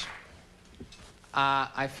much.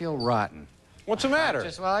 I feel rotten. What's the matter?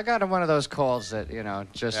 Well, I got one of those colds that,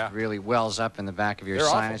 just really wells up in the back of your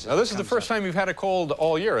sinuses. Now, this is the first time you've had a cold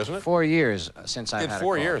all year, isn't it? 4 years since I've had a cold.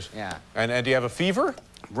 4 years? Yeah. And do you have a fever?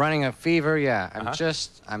 Running a fever, yeah.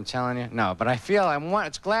 I'm telling you, no. But I feel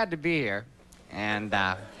it's glad to be here. And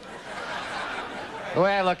the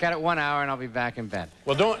way I look at it, 1 hour and I'll be back in bed.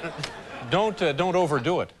 Well, don't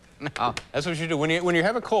overdo it. No. That's what you do. When you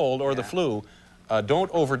have a cold or the flu,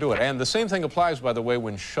 don't overdo it. And the same thing applies, by the way,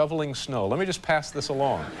 when shoveling snow. Let me just pass this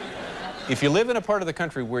along. If you live in a part of the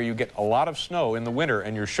country where you get a lot of snow in the winter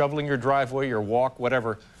and you're shoveling your driveway, your walk,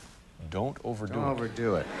 whatever, don't overdo it. Don't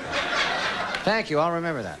overdo it. Thank you. I'll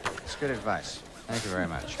remember that. It's good advice. Thank you very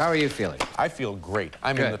much. How are you feeling? I feel great.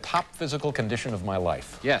 I'm in the top physical condition of my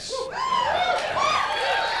life. Yes.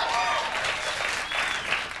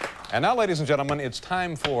 And now, ladies and gentlemen, it's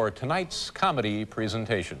time for tonight's comedy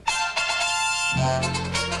presentation.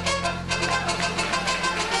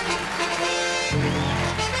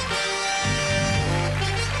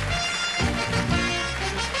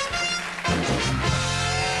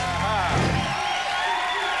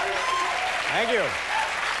 Thank you.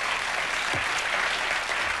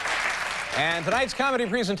 And tonight's comedy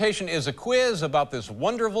presentation is a quiz about this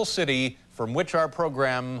wonderful city from which our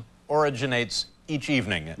program originates each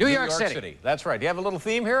evening. New York City. That's right. Do you have a little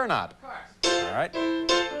theme here or not? Of course. All right.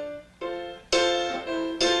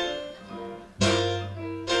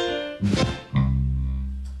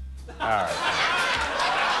 All right.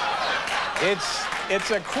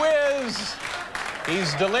 It's a quiz.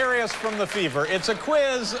 He's delirious from the fever. It's a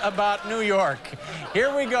quiz about New York.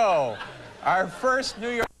 Here we go. Our first New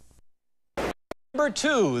York. Number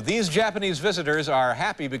 2, these Japanese visitors are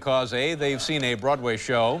happy because A, they've seen a Broadway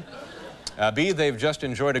show. B, they've just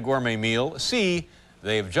enjoyed a gourmet meal. C,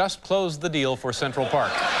 they've just closed the deal for Central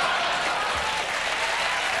Park.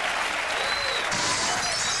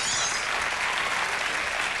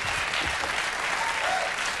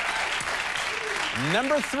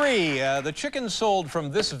 Number 3, the chicken sold from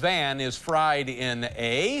this van is fried in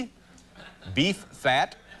A, beef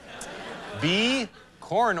fat, B,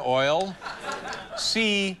 corn oil,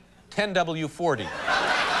 C, 10W40.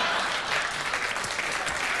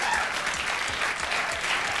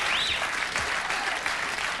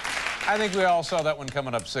 I think we all saw that one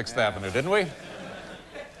coming up 6th Avenue, didn't we?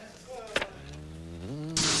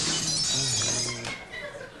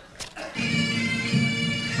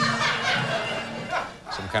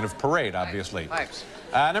 kind of parade, obviously. Pipes.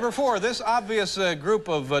 Number 4, this obvious group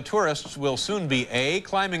of tourists will soon be A,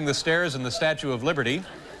 climbing the stairs in the Statue of Liberty,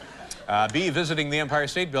 B, visiting the Empire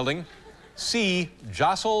State Building, C,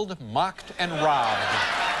 jostled, mocked, and robbed.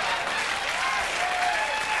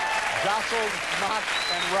 Jostled, mocked,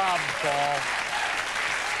 and robbed, Paul.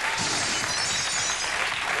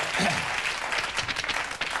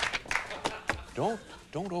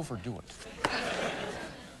 Don't overdo it.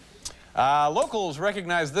 Locals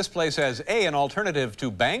recognize this place as A, an alternative to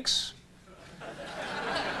banks,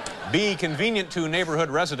 B, convenient to neighborhood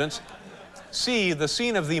residents, C, the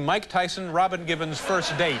scene of the Mike Tyson-Robin Givens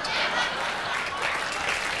first date.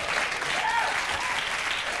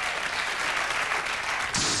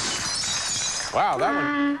 Wow,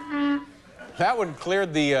 that one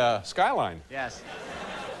cleared the skyline. Yes.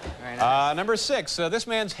 Very nice. Number 6, this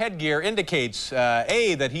man's headgear indicates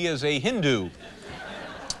A, that he is a Hindu,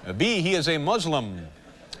 B, he is a Muslim,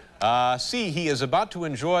 C, he is about to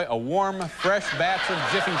enjoy a warm, fresh batch of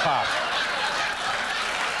Jiffy Pop.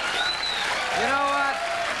 You know what?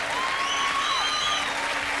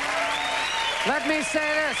 Let me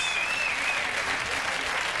say this.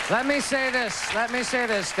 Let me say this. Let me say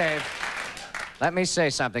this, Dave. Let me say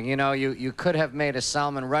something. You know, you could have made a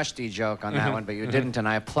Salman Rushdie joke on that one, but you didn't, and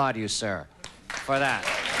I applaud you, sir, for that.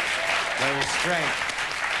 The restraint.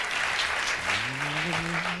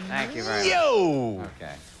 Thank you very much. Yo!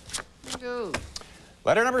 Okay. Dude.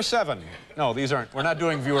 Letter number 7. No, these aren't. We're not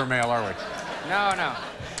doing viewer mail, are we? No, no.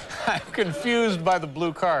 I'm confused by the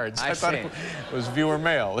blue cards. I thought see. it was viewer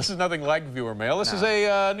mail. This is nothing like viewer mail. This is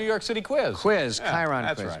a New York City quiz. Quiz, Yeah, Chiron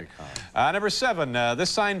that's quiz, right. we call it. Number 7,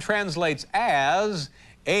 this sign translates as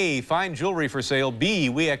A, fine jewelry for sale, B,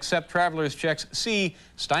 we accept traveler's checks, C,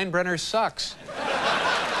 Steinbrenner sucks.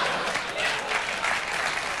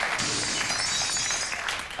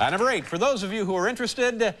 Number 8, for those of you who are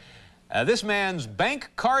interested, this man's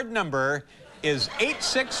bank card number is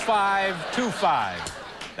 86525.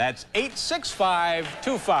 That's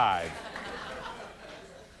 86525.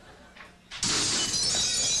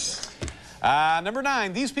 Number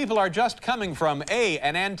 9, these people are just coming from A,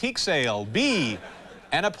 an antique sale, B,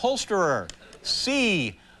 an upholsterer,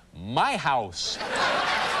 C, my house.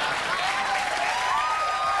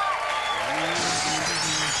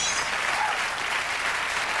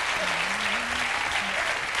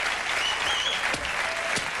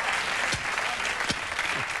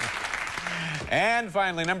 And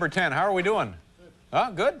finally, number 10, how are we doing? Oh,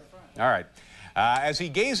 good? All right. As he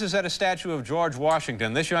gazes at a statue of George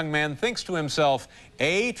Washington, this young man thinks to himself,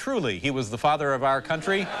 A, truly, he was the father of our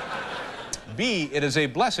country. B, it is a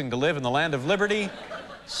blessing to live in the land of liberty.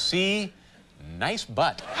 C, nice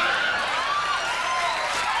butt.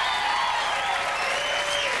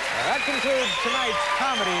 That concludes tonight's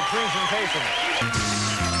comedy presentation.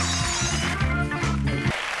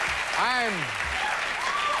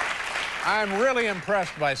 I'm really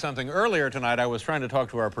impressed by something. Earlier tonight, I was trying to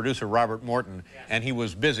talk to our producer, Robert Morton, and he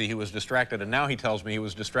was busy, he was distracted, and now he tells me he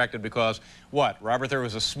was distracted because, what, Robert, there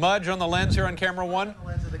was a smudge on the lens here on camera 1?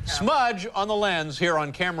 Smudge on the lens here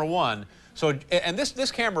on camera 1. So, and this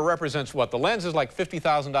camera represents what? The lens is like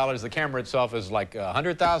 $50,000, the camera itself is like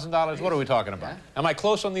 $100,000? What are we talking about? Am I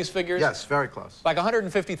close on these figures? Yes, very close. Like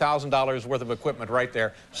 $150,000 worth of equipment right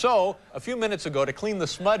there. So, a few minutes ago, to clean the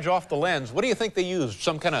smudge off the lens, what do you think they used?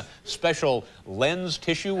 Some kind of special lens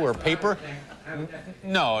tissue or paper?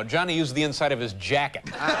 No, Johnny used the inside of his jacket.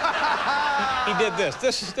 He did this.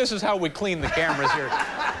 This is how we clean the cameras here.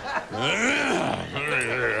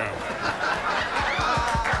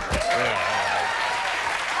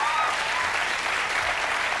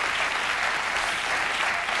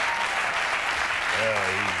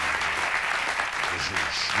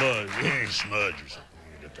 Smudge or something.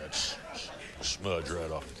 Get that smudge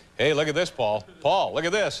right off. Hey, look at this, Paul. Paul, look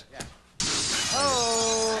at this. Yeah.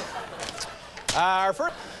 Oh.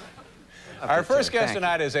 Our first guest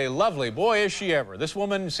tonight is a lovely, boy, is she ever. This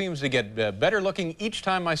woman seems to get better looking each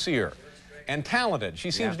time I see her. And talented. She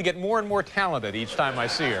seems to get more and more talented each time I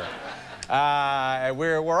see her.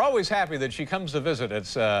 We're always happy that she comes to visit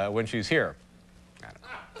us when she's here.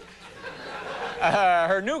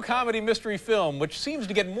 Her new comedy mystery film, which seems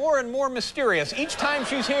to get more and more mysterious each time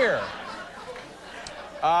she's here,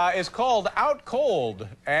 is called Out Cold,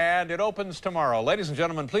 and it opens tomorrow. Ladies and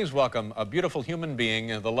gentlemen, please welcome a beautiful human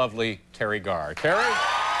being, the lovely Teri Garr. Teri? Hi.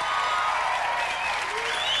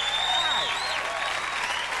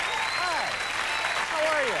 Hi.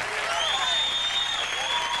 How are you?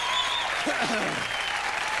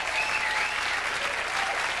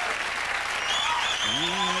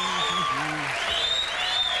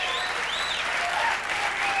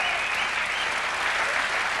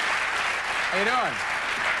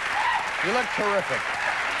 You look terrific.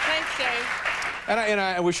 Thanks, Dave.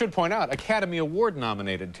 And we should point out, Academy Award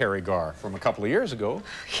nominated Teri Garr from a couple of years ago.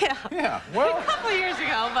 Yeah. Yeah, well... A couple of years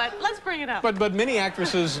ago, but let's bring it up. But many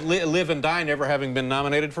actresses live and die never having been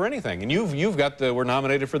nominated for anything. And were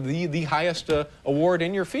nominated for the highest award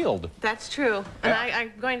in your field. That's true. And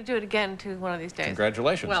I'm going to do it again, too, one of these days.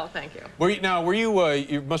 Congratulations. Well, thank you.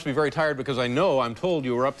 You must be very tired because I'm told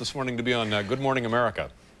you were up this morning to be on Good Morning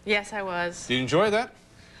America. Yes, I was. Did you enjoy that?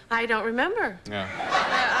 I don't remember. Yeah.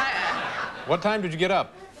 What time did you get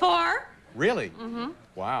up? 4. Really? Mm-hmm.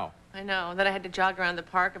 Wow. I know. That I had to jog around the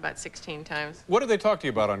park about 16 times. What did they talk to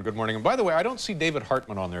you about on Good Morning? And by the way, I don't see David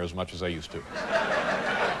Hartman on there as much as I used to.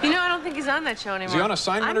 You know, I don't think he's on that show anymore. Is he on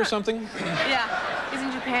assignment or something? Yeah, he's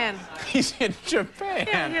in Japan. He's in Japan?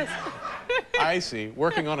 Yeah, he is. I see.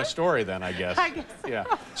 Working on a story then, I guess. I guess. Yeah.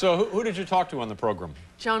 So who did you talk to on the program?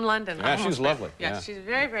 Joan London. Yeah, she's lovely. Yeah, she's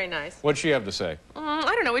very, very nice. What'd she have to say?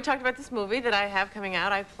 I don't know. We talked about this movie that I have coming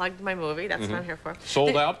out. I plugged my movie. That's what I'm here for.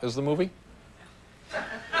 Sold Out is the movie?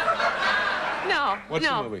 No. What's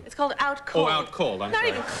the movie? It's called Out Cold. Oh, Out Cold. I'm Not sorry.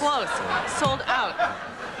 even close. Sold Out.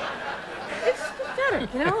 It's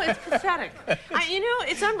pathetic, you know? It's pathetic.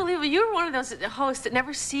 It's unbelievable. You're one of those hosts that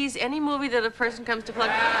never sees any movie that a person comes to plug,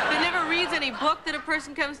 that never reads any book that a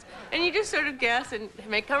person comes, and you just sort of guess and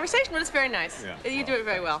make conversation, but it's very nice. Yeah. You do it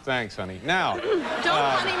very well. Thanks, honey. Now... Don't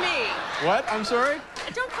honey me. What? I'm sorry?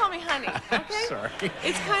 Don't call me honey, okay? Sorry.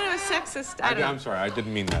 It's kind of a sexist... I'm sorry. I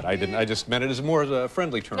didn't mean that. I just meant it as more as a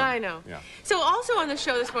friendly term. I know. Yeah. So also on the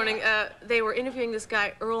show this morning, they were interviewing this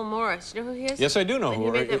guy, Earl Morris. You know who he is? Yes, I do know who.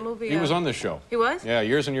 He made that movie. He was on this show. He was? Yeah,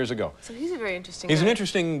 years and years ago. So he's a very interesting He's guy. an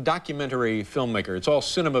interesting documentary filmmaker. It's all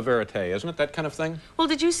cinema verite, isn't it? That kind of thing? Well,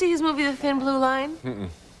 did you see his movie, The Thin Blue Line? Mm-mm.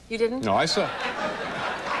 You didn't? No, I saw...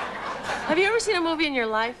 Have you ever seen a movie in your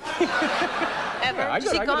life? Ever? Yeah, Did you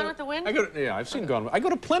see Gone with the Wind? Yeah, I've seen Gone. I go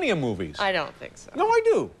to plenty of movies. I don't think so. No, I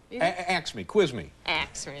do. Ask me. Quiz me.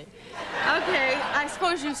 Ask me. Okay, I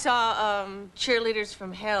suppose you saw Cheerleaders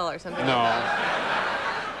from Hell or something No. like that.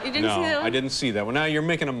 You didn't see that one? I didn't see that one. Now you're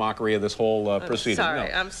making a mockery of this whole proceeding. Sorry,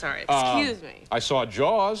 No. I'm sorry. Excuse me. I saw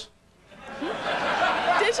Jaws.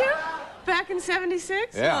 Did you? Back in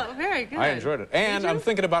 '76? Yeah. Oh, very good. I enjoyed it. And I'm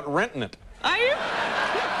thinking about renting it. Are you?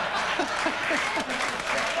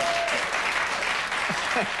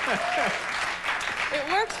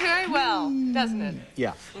 It works very well, doesn't it?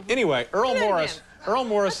 Yeah. Anyway, Earl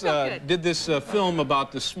Morris did this film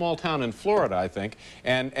about this small town in Florida, I think,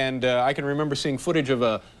 and I can remember seeing footage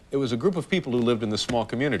of it was a group of people who lived in this small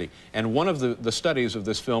community, and one of the studies of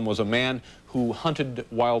this film was a man who hunted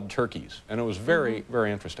wild turkeys, and it was very,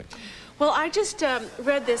 very interesting. Well, I just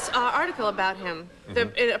read this article about him,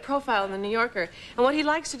 a profile in the New Yorker, and what he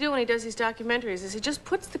likes to do when he does these documentaries is he just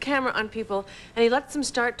puts the camera on people and he lets them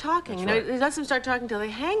start talking. That's right. He lets them start talking until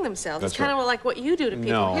they hang themselves. That's it's kind of like what you do to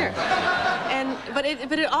people here. But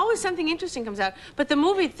it always something interesting comes out. But the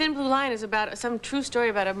movie Thin Blue Line is about some true story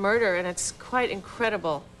about a murder, and it's quite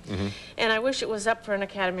incredible. And I wish it was up for an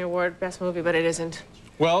Academy Award Best Movie, but it isn't.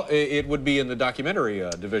 Well, it would be in the documentary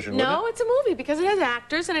division, wouldn't No, it? it's a movie because it has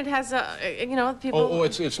actors and it has, people... Oh,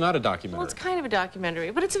 it's not a documentary. Well, it's kind of a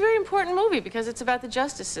documentary, but it's a very important movie because it's about the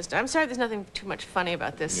justice system. I'm sorry there's nothing too much funny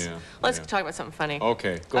about this. Yeah, Let's talk about something funny.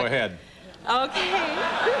 Okay, go ahead. Okay.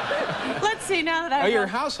 Let's see, now that You're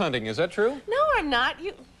house hunting, is that true? No, I'm not.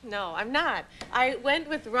 No, I'm not. I went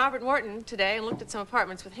with Robert Morton today and looked at some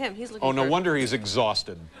apartments with him. He's looking Oh, no for... wonder he's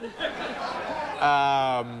exhausted.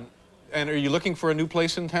 And are you looking for a new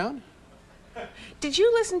place in town? Did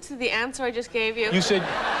you listen to the answer I just gave you? You said...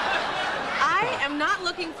 I am not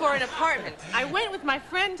looking for an apartment. I went with my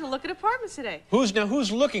friend to look at apartments today.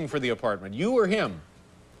 Who's looking for the apartment, you or him?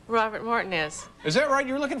 Robert Morton is. Is that right?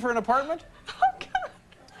 You're looking for an apartment? Oh, God.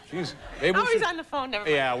 Jeez. He's on the phone. Never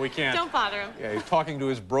mind. Yeah, we can't. Don't bother him. Yeah, he's talking to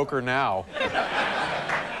his broker now.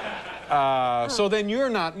 So then you're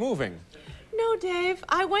not moving. No, Dave.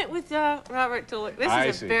 I went with Robert to look.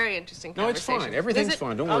 This is a very interesting conversation. No, it's fine. Everything's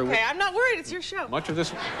fine. Don't worry. Okay, I'm not worried. It's your show. Much of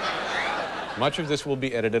this will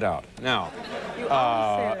be edited out. Now, you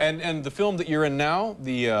always say that. and the film that you're in now,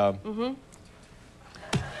 the Out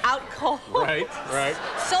Cold. Right.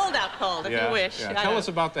 Sold Out Cold, if you wish. Yeah. Tell us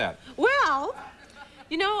about that. Well,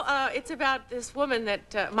 it's about this woman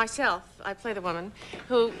that, myself, I play the woman,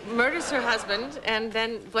 who murders her husband and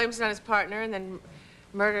then blames it on his partner and then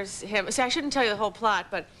murders him. See, I shouldn't tell you the whole plot,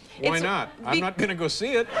 but... Why not? I'm not going to go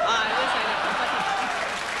see it.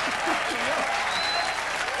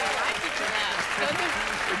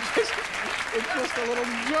 It's just a little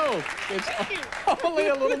joke. It's only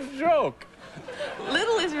a little joke.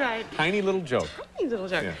 Little is right. Tiny little joke. Tiny little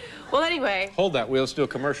joke. Yeah. Well, anyway... Hold that. Let's do a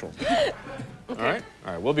commercial. Okay. All right?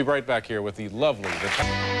 All right. We'll be right back here with the lovely...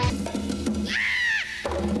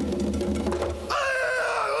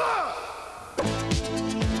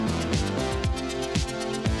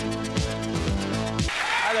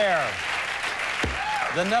 Hi there.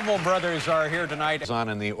 The Neville brothers are here tonight. On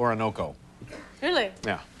in the Orinoco. Really?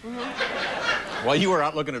 Yeah. While you were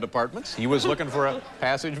out looking at apartments, he was looking for a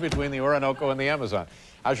passage between the Orinoco and the Amazon.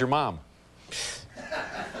 How's your mom?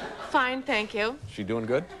 Fine, thank you. She doing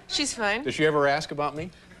good? She's fine. Does she ever ask about me?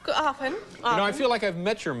 Often. You know, I feel like I've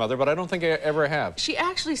met your mother, but I don't think I ever have. She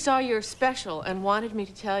actually saw your special and wanted me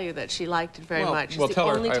to tell you that she liked it very much. It's the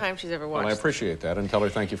only time she's ever watched. Well, I appreciate that, and tell her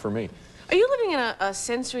thank you for me. Are you living in a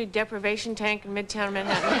sensory deprivation tank in Midtown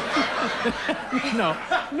Manhattan? No.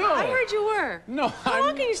 I heard you were. No, How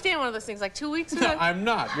long can you stay in one of those things? Like 2 weeks? No, I'm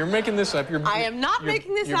not. You're making this up. I am not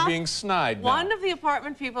making this up. You're being snide now. One of the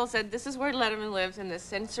apartment people said this is where Letterman lives, in this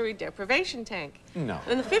sensory deprivation tank. No.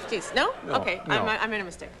 In the 50s. No? No, Okay, no. I made a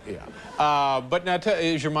mistake. Yeah. But now,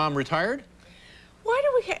 is your mom retired? Why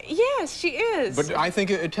do we? Yes, she is. But I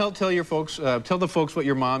think tell your folks, tell the folks what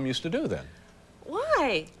your mom used to do then.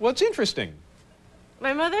 Why? Well, it's interesting.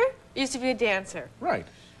 My mother used to be a dancer. Right.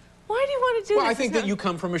 Why do you want to do this? Well, I think that you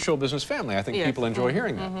come from a show business family. I think Yes. people enjoy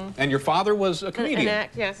hearing that. And your father was a comedian. An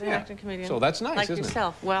acting comedian. So that's nice, like isn't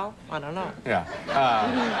yourself. Well, I don't know. it?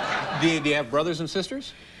 Yeah. Do you have brothers and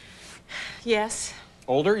sisters? Yes.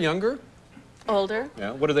 Older, younger? Older.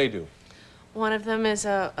 Yeah. What do they do? One of them is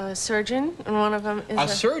a surgeon, and one of them is A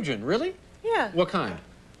surgeon, really? Yeah. What kind?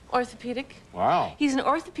 Orthopedic. Wow. He's an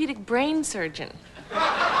orthopedic brain surgeon.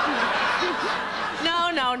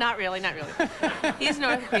 No, not really, not really. He's an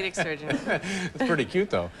orthopedic surgeon. That's pretty cute,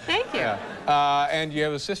 though. Thank you. Yeah. And you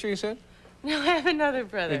have a sister, you said? No, I have another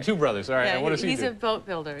brother. Two brothers. All right. Yeah, and what does he he's do? a boat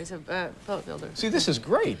builder. He's a boat builder. See, this is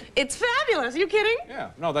great. It's fabulous. Are you kidding?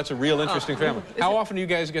 Yeah. No, that's a real interesting family. How often do you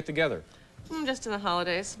guys get together? Just in the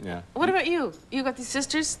holidays. Yeah. What about you? You got these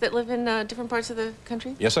sisters that live in different parts of the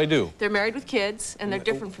country? Yes, I do. They're married with kids, and they're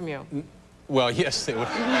different from you. Well, yes, they would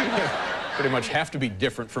pretty much have to be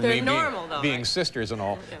different from me being sisters and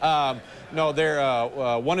all. No, they're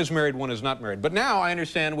one is married, one is not married. But now I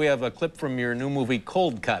understand we have a clip from your new movie,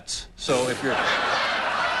 Cold Cuts. So if you're...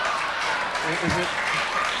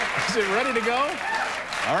 Is it ready to go?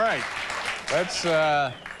 All right.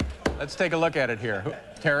 Let's take a look at it here.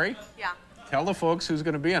 Teri? Yeah. Tell the folks who's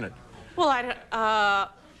going to be in it. Well, I don't...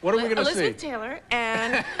 What are we going to see? Elizabeth Taylor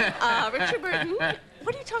and Richard Burton.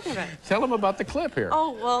 What are you talking about? Tell them about the clip here.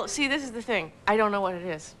 Oh, well, see, this is the thing. I don't know what it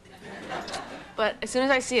is. But as soon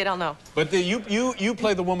as I see it, I'll know. But you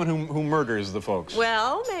play the woman who murders the folks.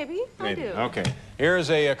 Well, maybe. I do. Okay. Here's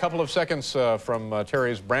a couple of seconds from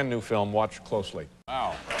Teri's brand new film. Watch closely.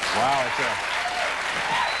 Wow. Wow. It's a...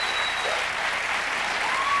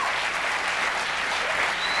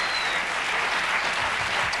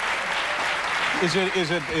 Is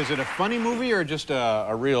it a funny movie or just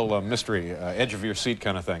a real mystery, edge of your seat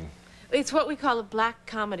kind of thing? It's what we call a black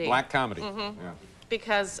comedy. Black comedy. Mm-hmm. Yeah.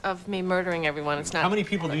 Because of me murdering everyone. It's not. How many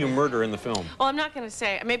people do you murder in the film? Well, I'm not going to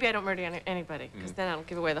say. Maybe I don't murder anybody, because then I'll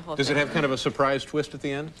give away the whole Does thing. it have kind of a surprise twist at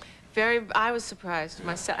the end? I was surprised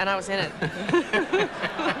myself, and I was in it.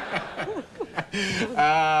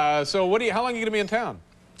 So how long are you going to be in town?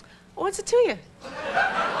 What's it to you?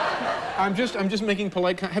 I'm just making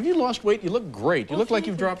polite. Have you lost weight? You look great. You look like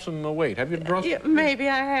you've dropped some weight. Have you dropped? Yeah, maybe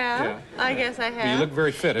I have. Yeah. I guess I have. You look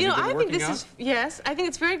very fit. Have you been I think working this out? is yes. I think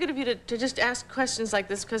it's very good of you to just ask questions like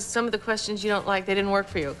this, because some of the questions you don't like, they didn't work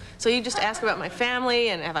for you. So you just ask about my family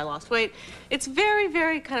and have I lost weight. It's very,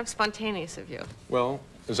 very kind of spontaneous of you. Well,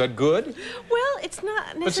 is that good? Well, it's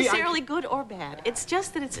not see, necessarily good or bad. It's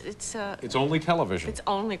just that it's only television. It's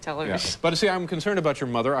only television. Yeah. But see, I'm concerned about your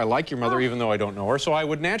mother. I like your mother, even though I don't know her. So I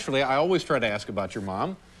always try to ask about your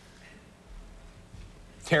mom.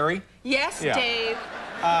 Teri? Yes, yeah. Dave.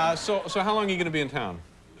 So how long are you going to be in town?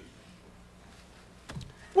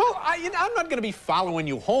 Well, I'm not going to be following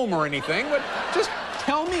you home or anything, but just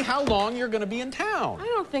tell me how long you're going to be in town. I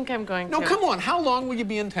don't think I'm going to. No, come on. How long will you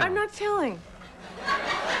be in town? I'm not telling.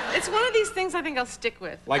 It's one of these things I think I'll stick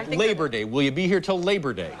with. Like Labor Day. Will you be here till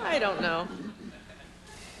Labor Day? I don't know.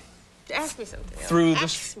 Ask me something else.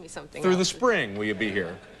 Ask me something Through else. the spring, will you be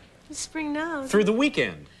here? It's spring now. Through the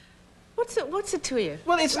weekend. What's it to you?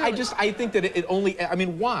 Well, I think that it only, I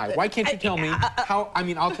mean, why? Why can't you tell me how,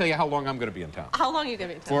 I'll tell you how long I'm going to be in town. How long are you going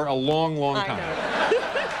to be in town? For a long, long time.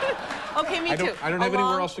 Okay, me too. I don't have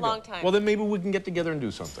anywhere else to go. Long time. Well, then maybe we can get together and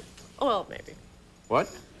do something. Well, maybe.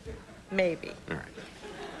 What? Maybe. All right.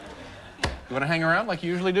 You want to hang around like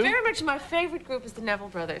you usually do? Very much my favorite group is the Neville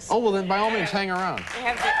brothers. Oh, well, then by all means, hang around. They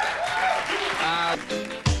have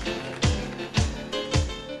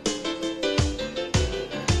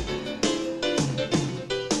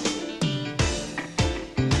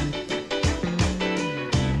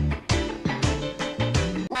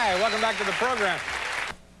program.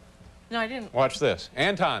 No, I didn't. Watch this.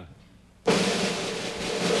 Anton.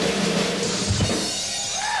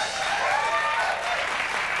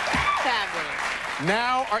 Fabulous.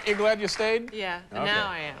 Now, aren't you glad you stayed? Yeah, Okay. now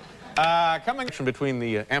I am. Coming between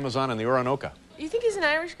the Amazon and the Orinoco. You think he's an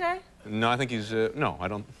Irish guy? No, I think he's, no, I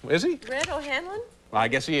don't. Is he? Reid O'Hanlon? Well, I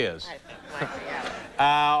guess he is. I think, likely,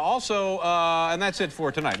 yeah. And that's it for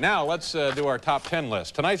tonight. Now, let's do our top 10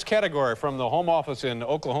 list. Tonight's category from the home office in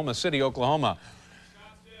Oklahoma City, Oklahoma.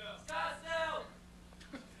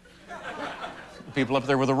 People up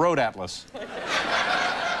there with a road atlas.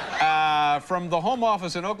 From the home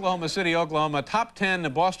office in Oklahoma City, Oklahoma, top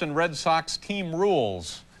 10 Boston Red Sox team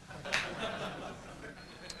rules.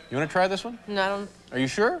 You want to try this one? No, I don't. Are you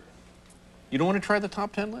sure? You don't want to try the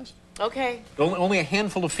top 10 list? Okay. Only a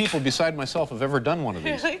handful of people beside myself have ever done one of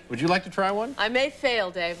these. Really? Would you like to try one? I may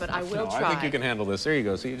fail, Dave, but I will try. I think you can handle this. There you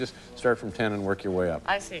go. So you just start from 10 and work your way up.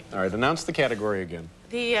 I see. All right, announce the category again.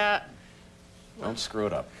 The, Don't screw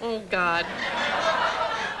it up. oh, God.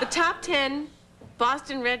 The top 10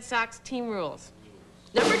 Boston Red Sox team rules.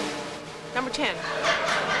 Number 10.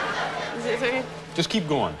 Is it okay? Just keep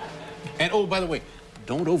going. And, oh, by the way,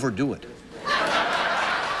 don't overdo it.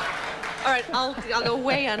 All right, I'll go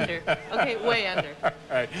way under. Okay, way under. All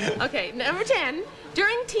right. Okay, number 10.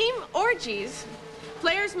 During team orgies,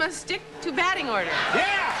 players must stick to batting order.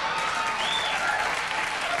 Yeah!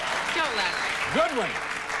 Don't laugh. Good one.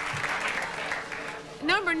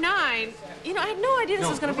 Number 9. You know, I had no idea this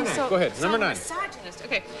was going to be so, Go ahead. so Number 9. misogynist.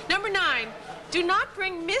 Okay, number 9. Do not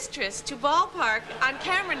bring mistress to ballpark on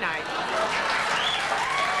camera night.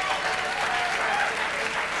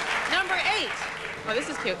 Number 8. Oh, this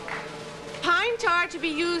is cute. Pine tar to be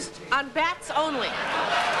used on bats only.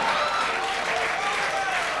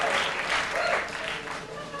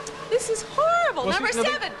 This is horrible. Well, Number see,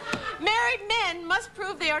 7. Married men must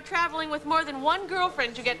prove they are traveling with more than one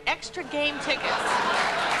girlfriend to get extra game tickets.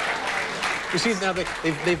 You see, now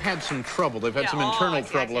they've had some trouble. They've had some internal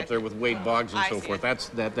trouble up there with Wade Boggs and so forth. That's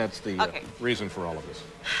the reason for all of this.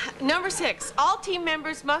 Number 6. All team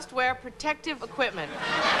members must wear protective equipment.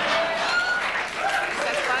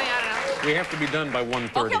 That's funny, I don't know. We have to be done by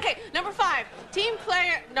 1:30. Okay. Number 5. Team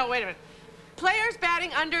player... No, wait a minute. Players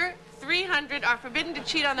batting under 300 are forbidden to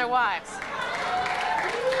cheat on their wives.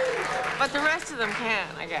 But the rest of them can,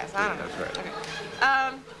 I guess. I don't know. That's right. Okay.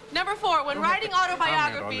 Number 4. When writing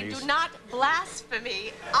autobiography, do not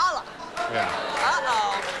blaspheme Allah. Yeah.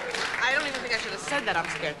 Uh-oh. I don't even think I should have said that. I'm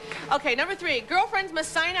scared. Okay, number 3. Girlfriends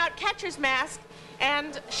must sign out catcher's mask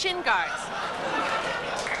and shin guards.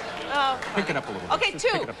 Oh, pick it up a little bit. Okay, Just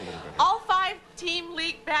 2. Pick it up a little bit. All 5 team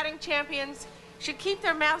league batting champions should keep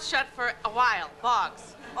their mouths shut for a while.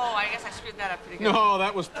 Boggs. Oh, I guess I screwed that up pretty good. No,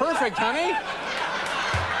 that was perfect, honey.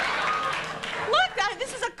 Look,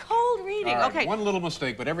 this is a cold reading. All right, okay. one little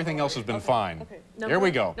mistake, but everything else has been fine. Okay. Here we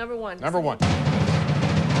go. Number 1. Number 1.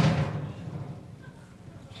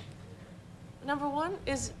 Number 1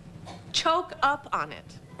 is choke up on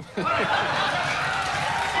it.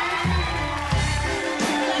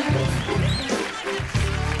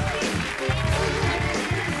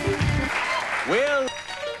 Well...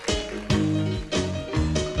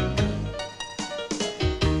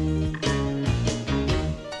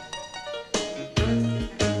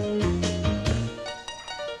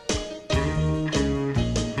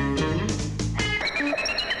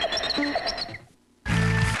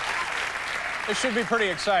 This should be pretty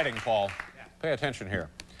exciting, Paul. Pay attention here.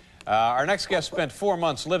 Our next guest spent 4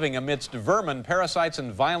 months living amidst vermin, parasites,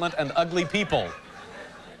 and violent and ugly people.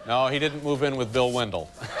 No, he didn't move in with Bill Wendell.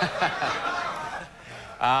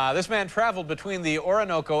 This man traveled between the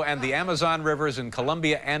Orinoco and the Amazon rivers in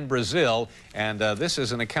Colombia and Brazil, and this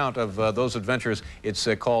is an account of those adventures. It's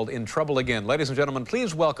called In Trouble Again. Ladies and gentlemen,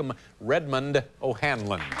 please welcome Redmond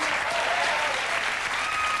O'Hanlon.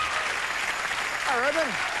 Hi,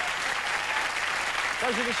 Redmond.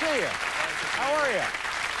 Pleasure to see you. How are you?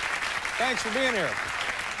 Thanks for being here.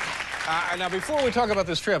 Now, before we talk about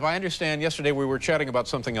this trip, I understand yesterday we were chatting about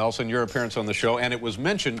something else in your appearance on the show, and it was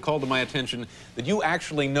mentioned, called to my attention, that you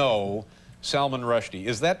actually know Salman Rushdie.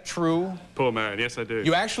 Is that true? Poor man, yes, I do.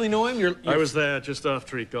 You actually know him? I was there just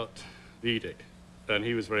after he got the edict, and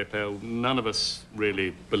he was very pale. None of us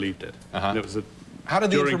really believed it. And it was How did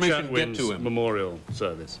the during information get Chatwin's to him? memorial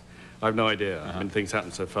service. I have no idea. I mean, things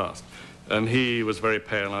happen so fast. And he was very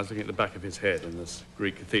pale, and I was looking at the back of his head in this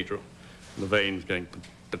Greek cathedral, and the veins going...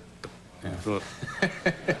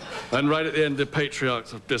 And right at the end, the patriarch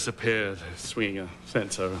sort of disappeared, swinging a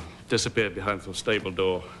censer, disappeared behind the stable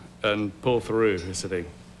door. And Paul Theroux, who's sitting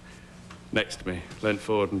next to me, leant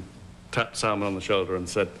forward and tapped Salman on the shoulder and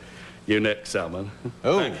said, you next, Salmon.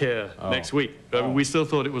 Oh. Back here next week. We still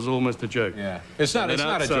thought it was almost a joke. Yeah. It's not a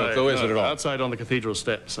joke, though, is it at all? Outside on the cathedral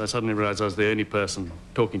steps, I suddenly realized I was the only person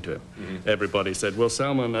talking to him. Everybody said, well,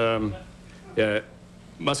 Salmon, yeah,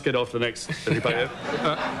 must get off the next...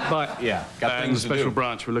 but yeah, got and things to do. Special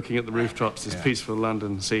Branch were looking at the rooftops, this peaceful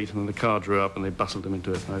London seat, and then the car drew up and they bustled him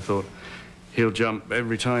into it. And I thought, he'll jump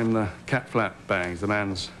every time the cat flap bangs. The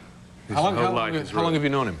man's... How long have you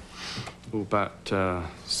known him? Oh, about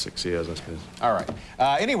 6 years, I suppose. All right.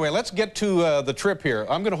 Anyway, let's get to the trip here.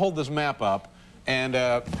 I'm going to hold this map up, and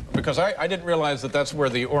because I didn't realize that that's where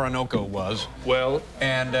the Orinoco was. Well,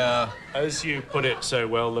 and as you put it so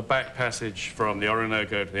well, the back passage from the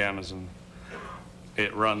Orinoco to the Amazon,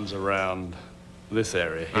 it runs around this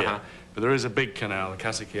area here. But there is a big canal, the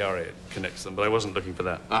Casiquiare, it connects them, but I wasn't looking for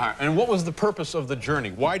that. And what was the purpose of the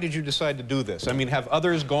journey? Why did you decide to do this? I mean, have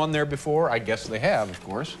others gone there before? I guess they have, of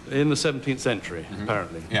course. In the 17th century,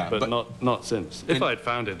 apparently, yeah, but not since. If I'd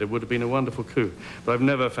found it, it would have been a wonderful coup. But I've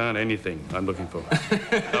never found anything I'm looking for.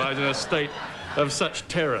 I was in a state of such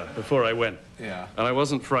terror before I went. Yeah. And I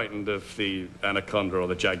wasn't frightened of the anaconda or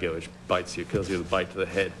the jaguar, which bites you, kills you with a bite to the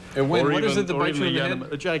head. And what is it that bites you in the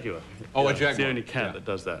head? A jaguar. Oh, a jaguar. It's the only cat that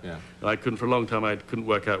does that. Yeah. And I couldn't, for a long time, I couldn't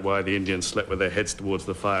work out why the Indians slept with their heads towards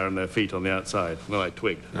the fire and their feet on the outside. And then I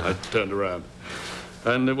twigged. I turned around.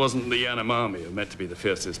 And it wasn't the Yanomami who were meant to be the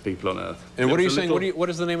fiercest people on Earth. And what are you saying? What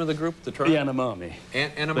is the name of the group, the tribe? The Yanomami.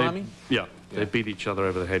 Yanomami? Yeah. They beat each other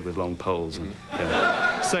over the head with long poles. And,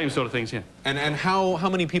 same sort of things, yeah. And how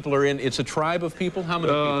many people are in? It's a tribe of people? How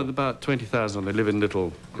many people? About 20,000. They live in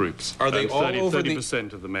little groups. Are they all over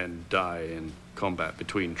 30% of the men die in combat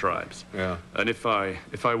between tribes. Yeah. And if I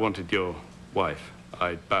wanted your wife,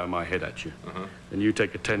 I'd bow my head at you. And you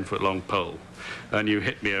take a 10-foot-long pole, and you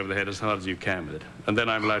hit me over the head as hard as you can with it. And then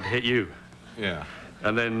I'm allowed to hit you. Yeah.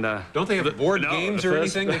 And then... don't they have board games or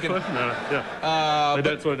anything? They can... They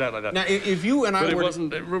don't sort it out like that. Now, if you and I were...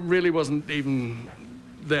 It really wasn't even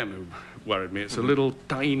them who worried me. It's a little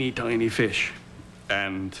tiny, tiny fish.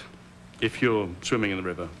 And if you're swimming in the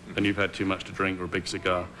river, and you've had too much to drink or a big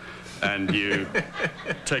cigar, and you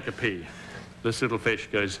take a pee, this little fish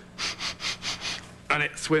goes... and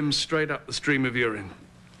it swims straight up the stream of urine,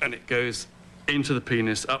 and it goes into the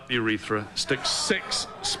penis, up the urethra, sticks 6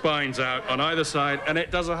 spines out on either side, and it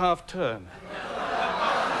does a half turn.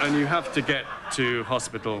 And you have to get to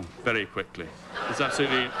hospital very quickly. There's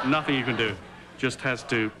absolutely nothing you can do. Just has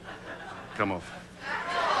to come off.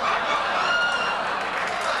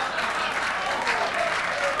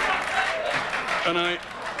 And I...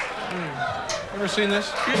 Ever seen this?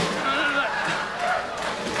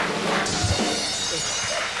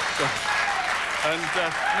 And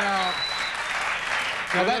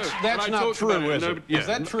now that's not true, is it? Is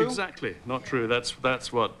that true? Exactly, not true.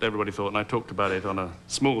 That's what everybody thought, and I talked about it on a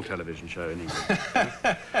small television show in England.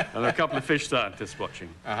 And a couple of fish scientists watching,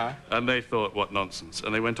 and they thought, what nonsense.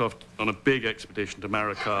 And they went off on a big expedition to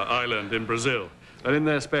Maracá Island in Brazil. And in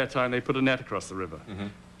their spare time, they put a net across the river.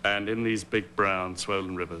 And in these big, brown,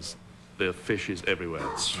 swollen rivers, there are fishes everywhere,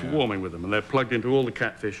 swarming with them. And they're plugged into all the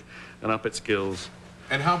catfish and up its gills.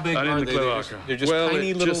 And how big are they? They're just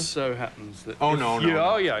tiny little... It just so happens that... Oh, no.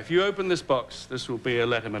 Oh, yeah, if you open this box, this will be a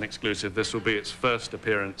Letterman exclusive. This will be its first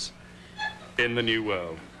appearance in the New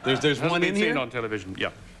World. There's one in here? Seen on television, yeah.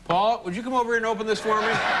 Paul, would you come over here and open this for me?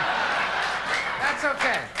 That's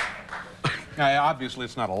okay. Obviously,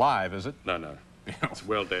 it's not alive, is it? No, no. It's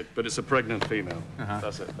well dead, but it's a pregnant female.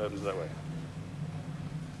 That's it. Opens that way.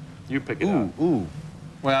 You pick it up. Ooh.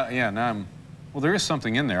 Well, yeah, now I'm... Well, there is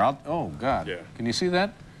something in there. Oh, God. Yeah. Can you see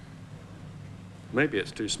that? Maybe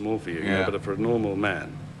it's too small for you, but for a normal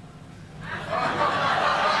man.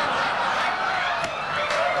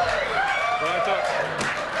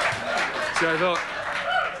 I thought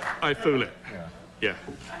I'd fool it. Yeah.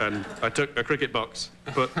 And I took a cricket box,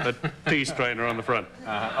 put a tea strainer on the front.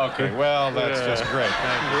 Okay, well, that's just great.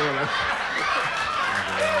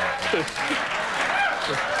 Thank you.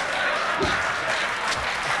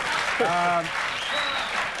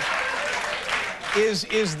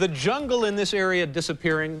 Is the jungle in this area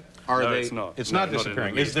disappearing? No, it's not. It's not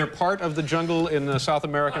disappearing. Is there part of the jungle in South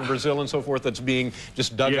America and Brazil and so forth that's being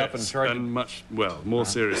just dug up and tried? And much, more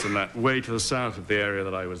serious than that. Way to the south of the area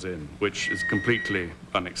that I was in, which is completely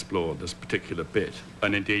unexplored, this particular bit.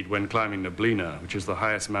 And indeed, when climbing Neblina, which is the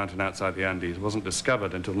highest mountain outside the Andes, wasn't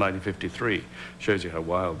discovered until 1953. Shows you how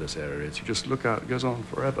wild this area is. You just look out, it goes on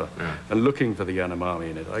forever. And looking for the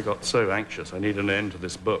Yanomami in it, I got so anxious. I needed an end to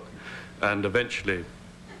this book. And eventually,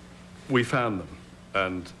 we found them.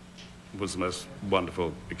 And it was the most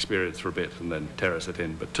wonderful experience for a bit, and then terror set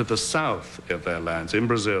in. But to the south of their lands, in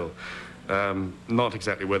Brazil, not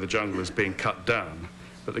exactly where the jungle is being cut down,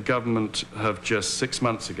 but the government have just 6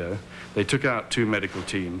 months ago, they took out 2 medical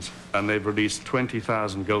teams and they've released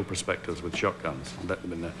 20,000 gold prospectors with shotguns and let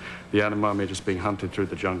them in there. The Yanomami are just being hunted through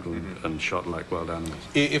the jungle and shot like wild animals.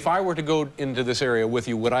 If I were to go into this area with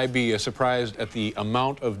you, would I be surprised at the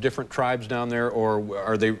amount of different tribes down there, or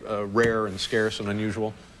are they rare and scarce and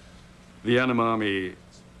unusual? The Yanomami,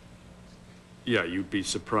 yeah, you'd be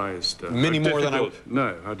surprised. Many more than I would?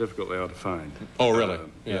 No, how difficult they are to find. Oh, really?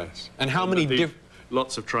 Yes. And how many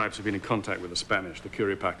lots of tribes have been in contact with the Spanish, the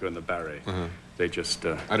Curipaco and the Barre. They just...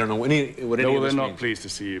 I don't know what any no, of this they're not means. pleased to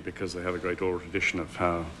see you because they have a great oral tradition of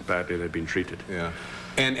how badly they've been treated. Yeah.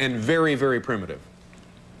 And very, very primitive.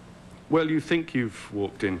 Well, you think you've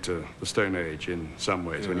walked into the Stone Age in some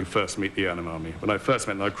ways when you first meet the Yanomami. When I first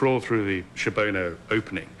met them, I crawled through the Shibono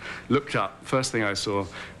opening, looked up, first thing I saw,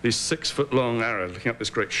 these 6-foot-long arrows looking up this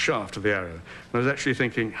great shaft of the arrow. And I was actually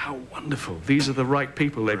thinking, how wonderful. These are the right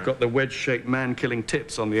people. They've got the wedge-shaped man-killing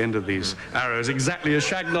tips on the end of these arrows, exactly as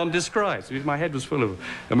Chagnon describes. My head was full of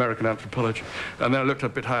American anthropology. And then I looked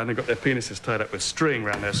up a bit higher and they got their penises tied up with string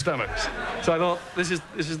around their stomachs. So I thought, this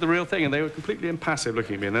is the real thing. And they were completely impassive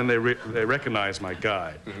looking at me. And then they recognized my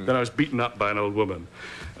guide. Then I was beaten up by an old woman.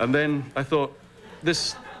 And then I thought,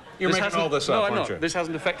 You're making all this up, no, I'm aren't not. you? This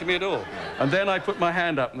hasn't affected me at all. And then I put my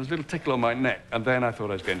hand up and there was a little tickle on my neck. And then I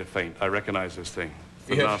thought I was going to faint. I recognized this thing.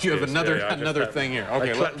 You have another thing here.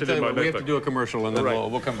 Okay, we have to do a commercial and then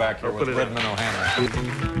we'll come back here with Redmond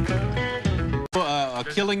O'Hanlon. A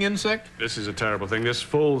killing insect? This is a terrible thing. This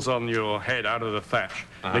falls on your head out of the thatch.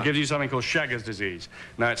 It gives you something called Shagger's disease.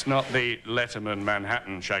 Now, it's not the Letterman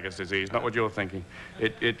Manhattan Shagger's disease, not what you're thinking.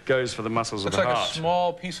 It goes for the muscles of the heart. It's like a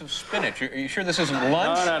small piece of spinach. Are you sure this isn't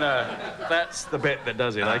lunch? No. That's the bit that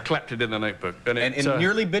does it. I clapped it in the notebook. And it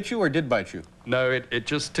nearly bit you or did bite you? No, it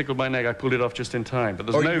just tickled my neck. I pulled it off just in time. But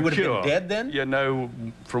there's no you would cure. have been dead then? You know,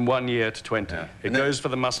 from 1 year to 20. It goes for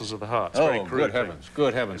the muscles of the heart. It's very crude good heavens,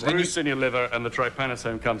 good heavens. It roosts in your liver and the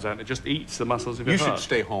trypanosome comes out and it just eats the muscles of your heart. You should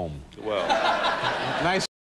stay home. Well. Nice.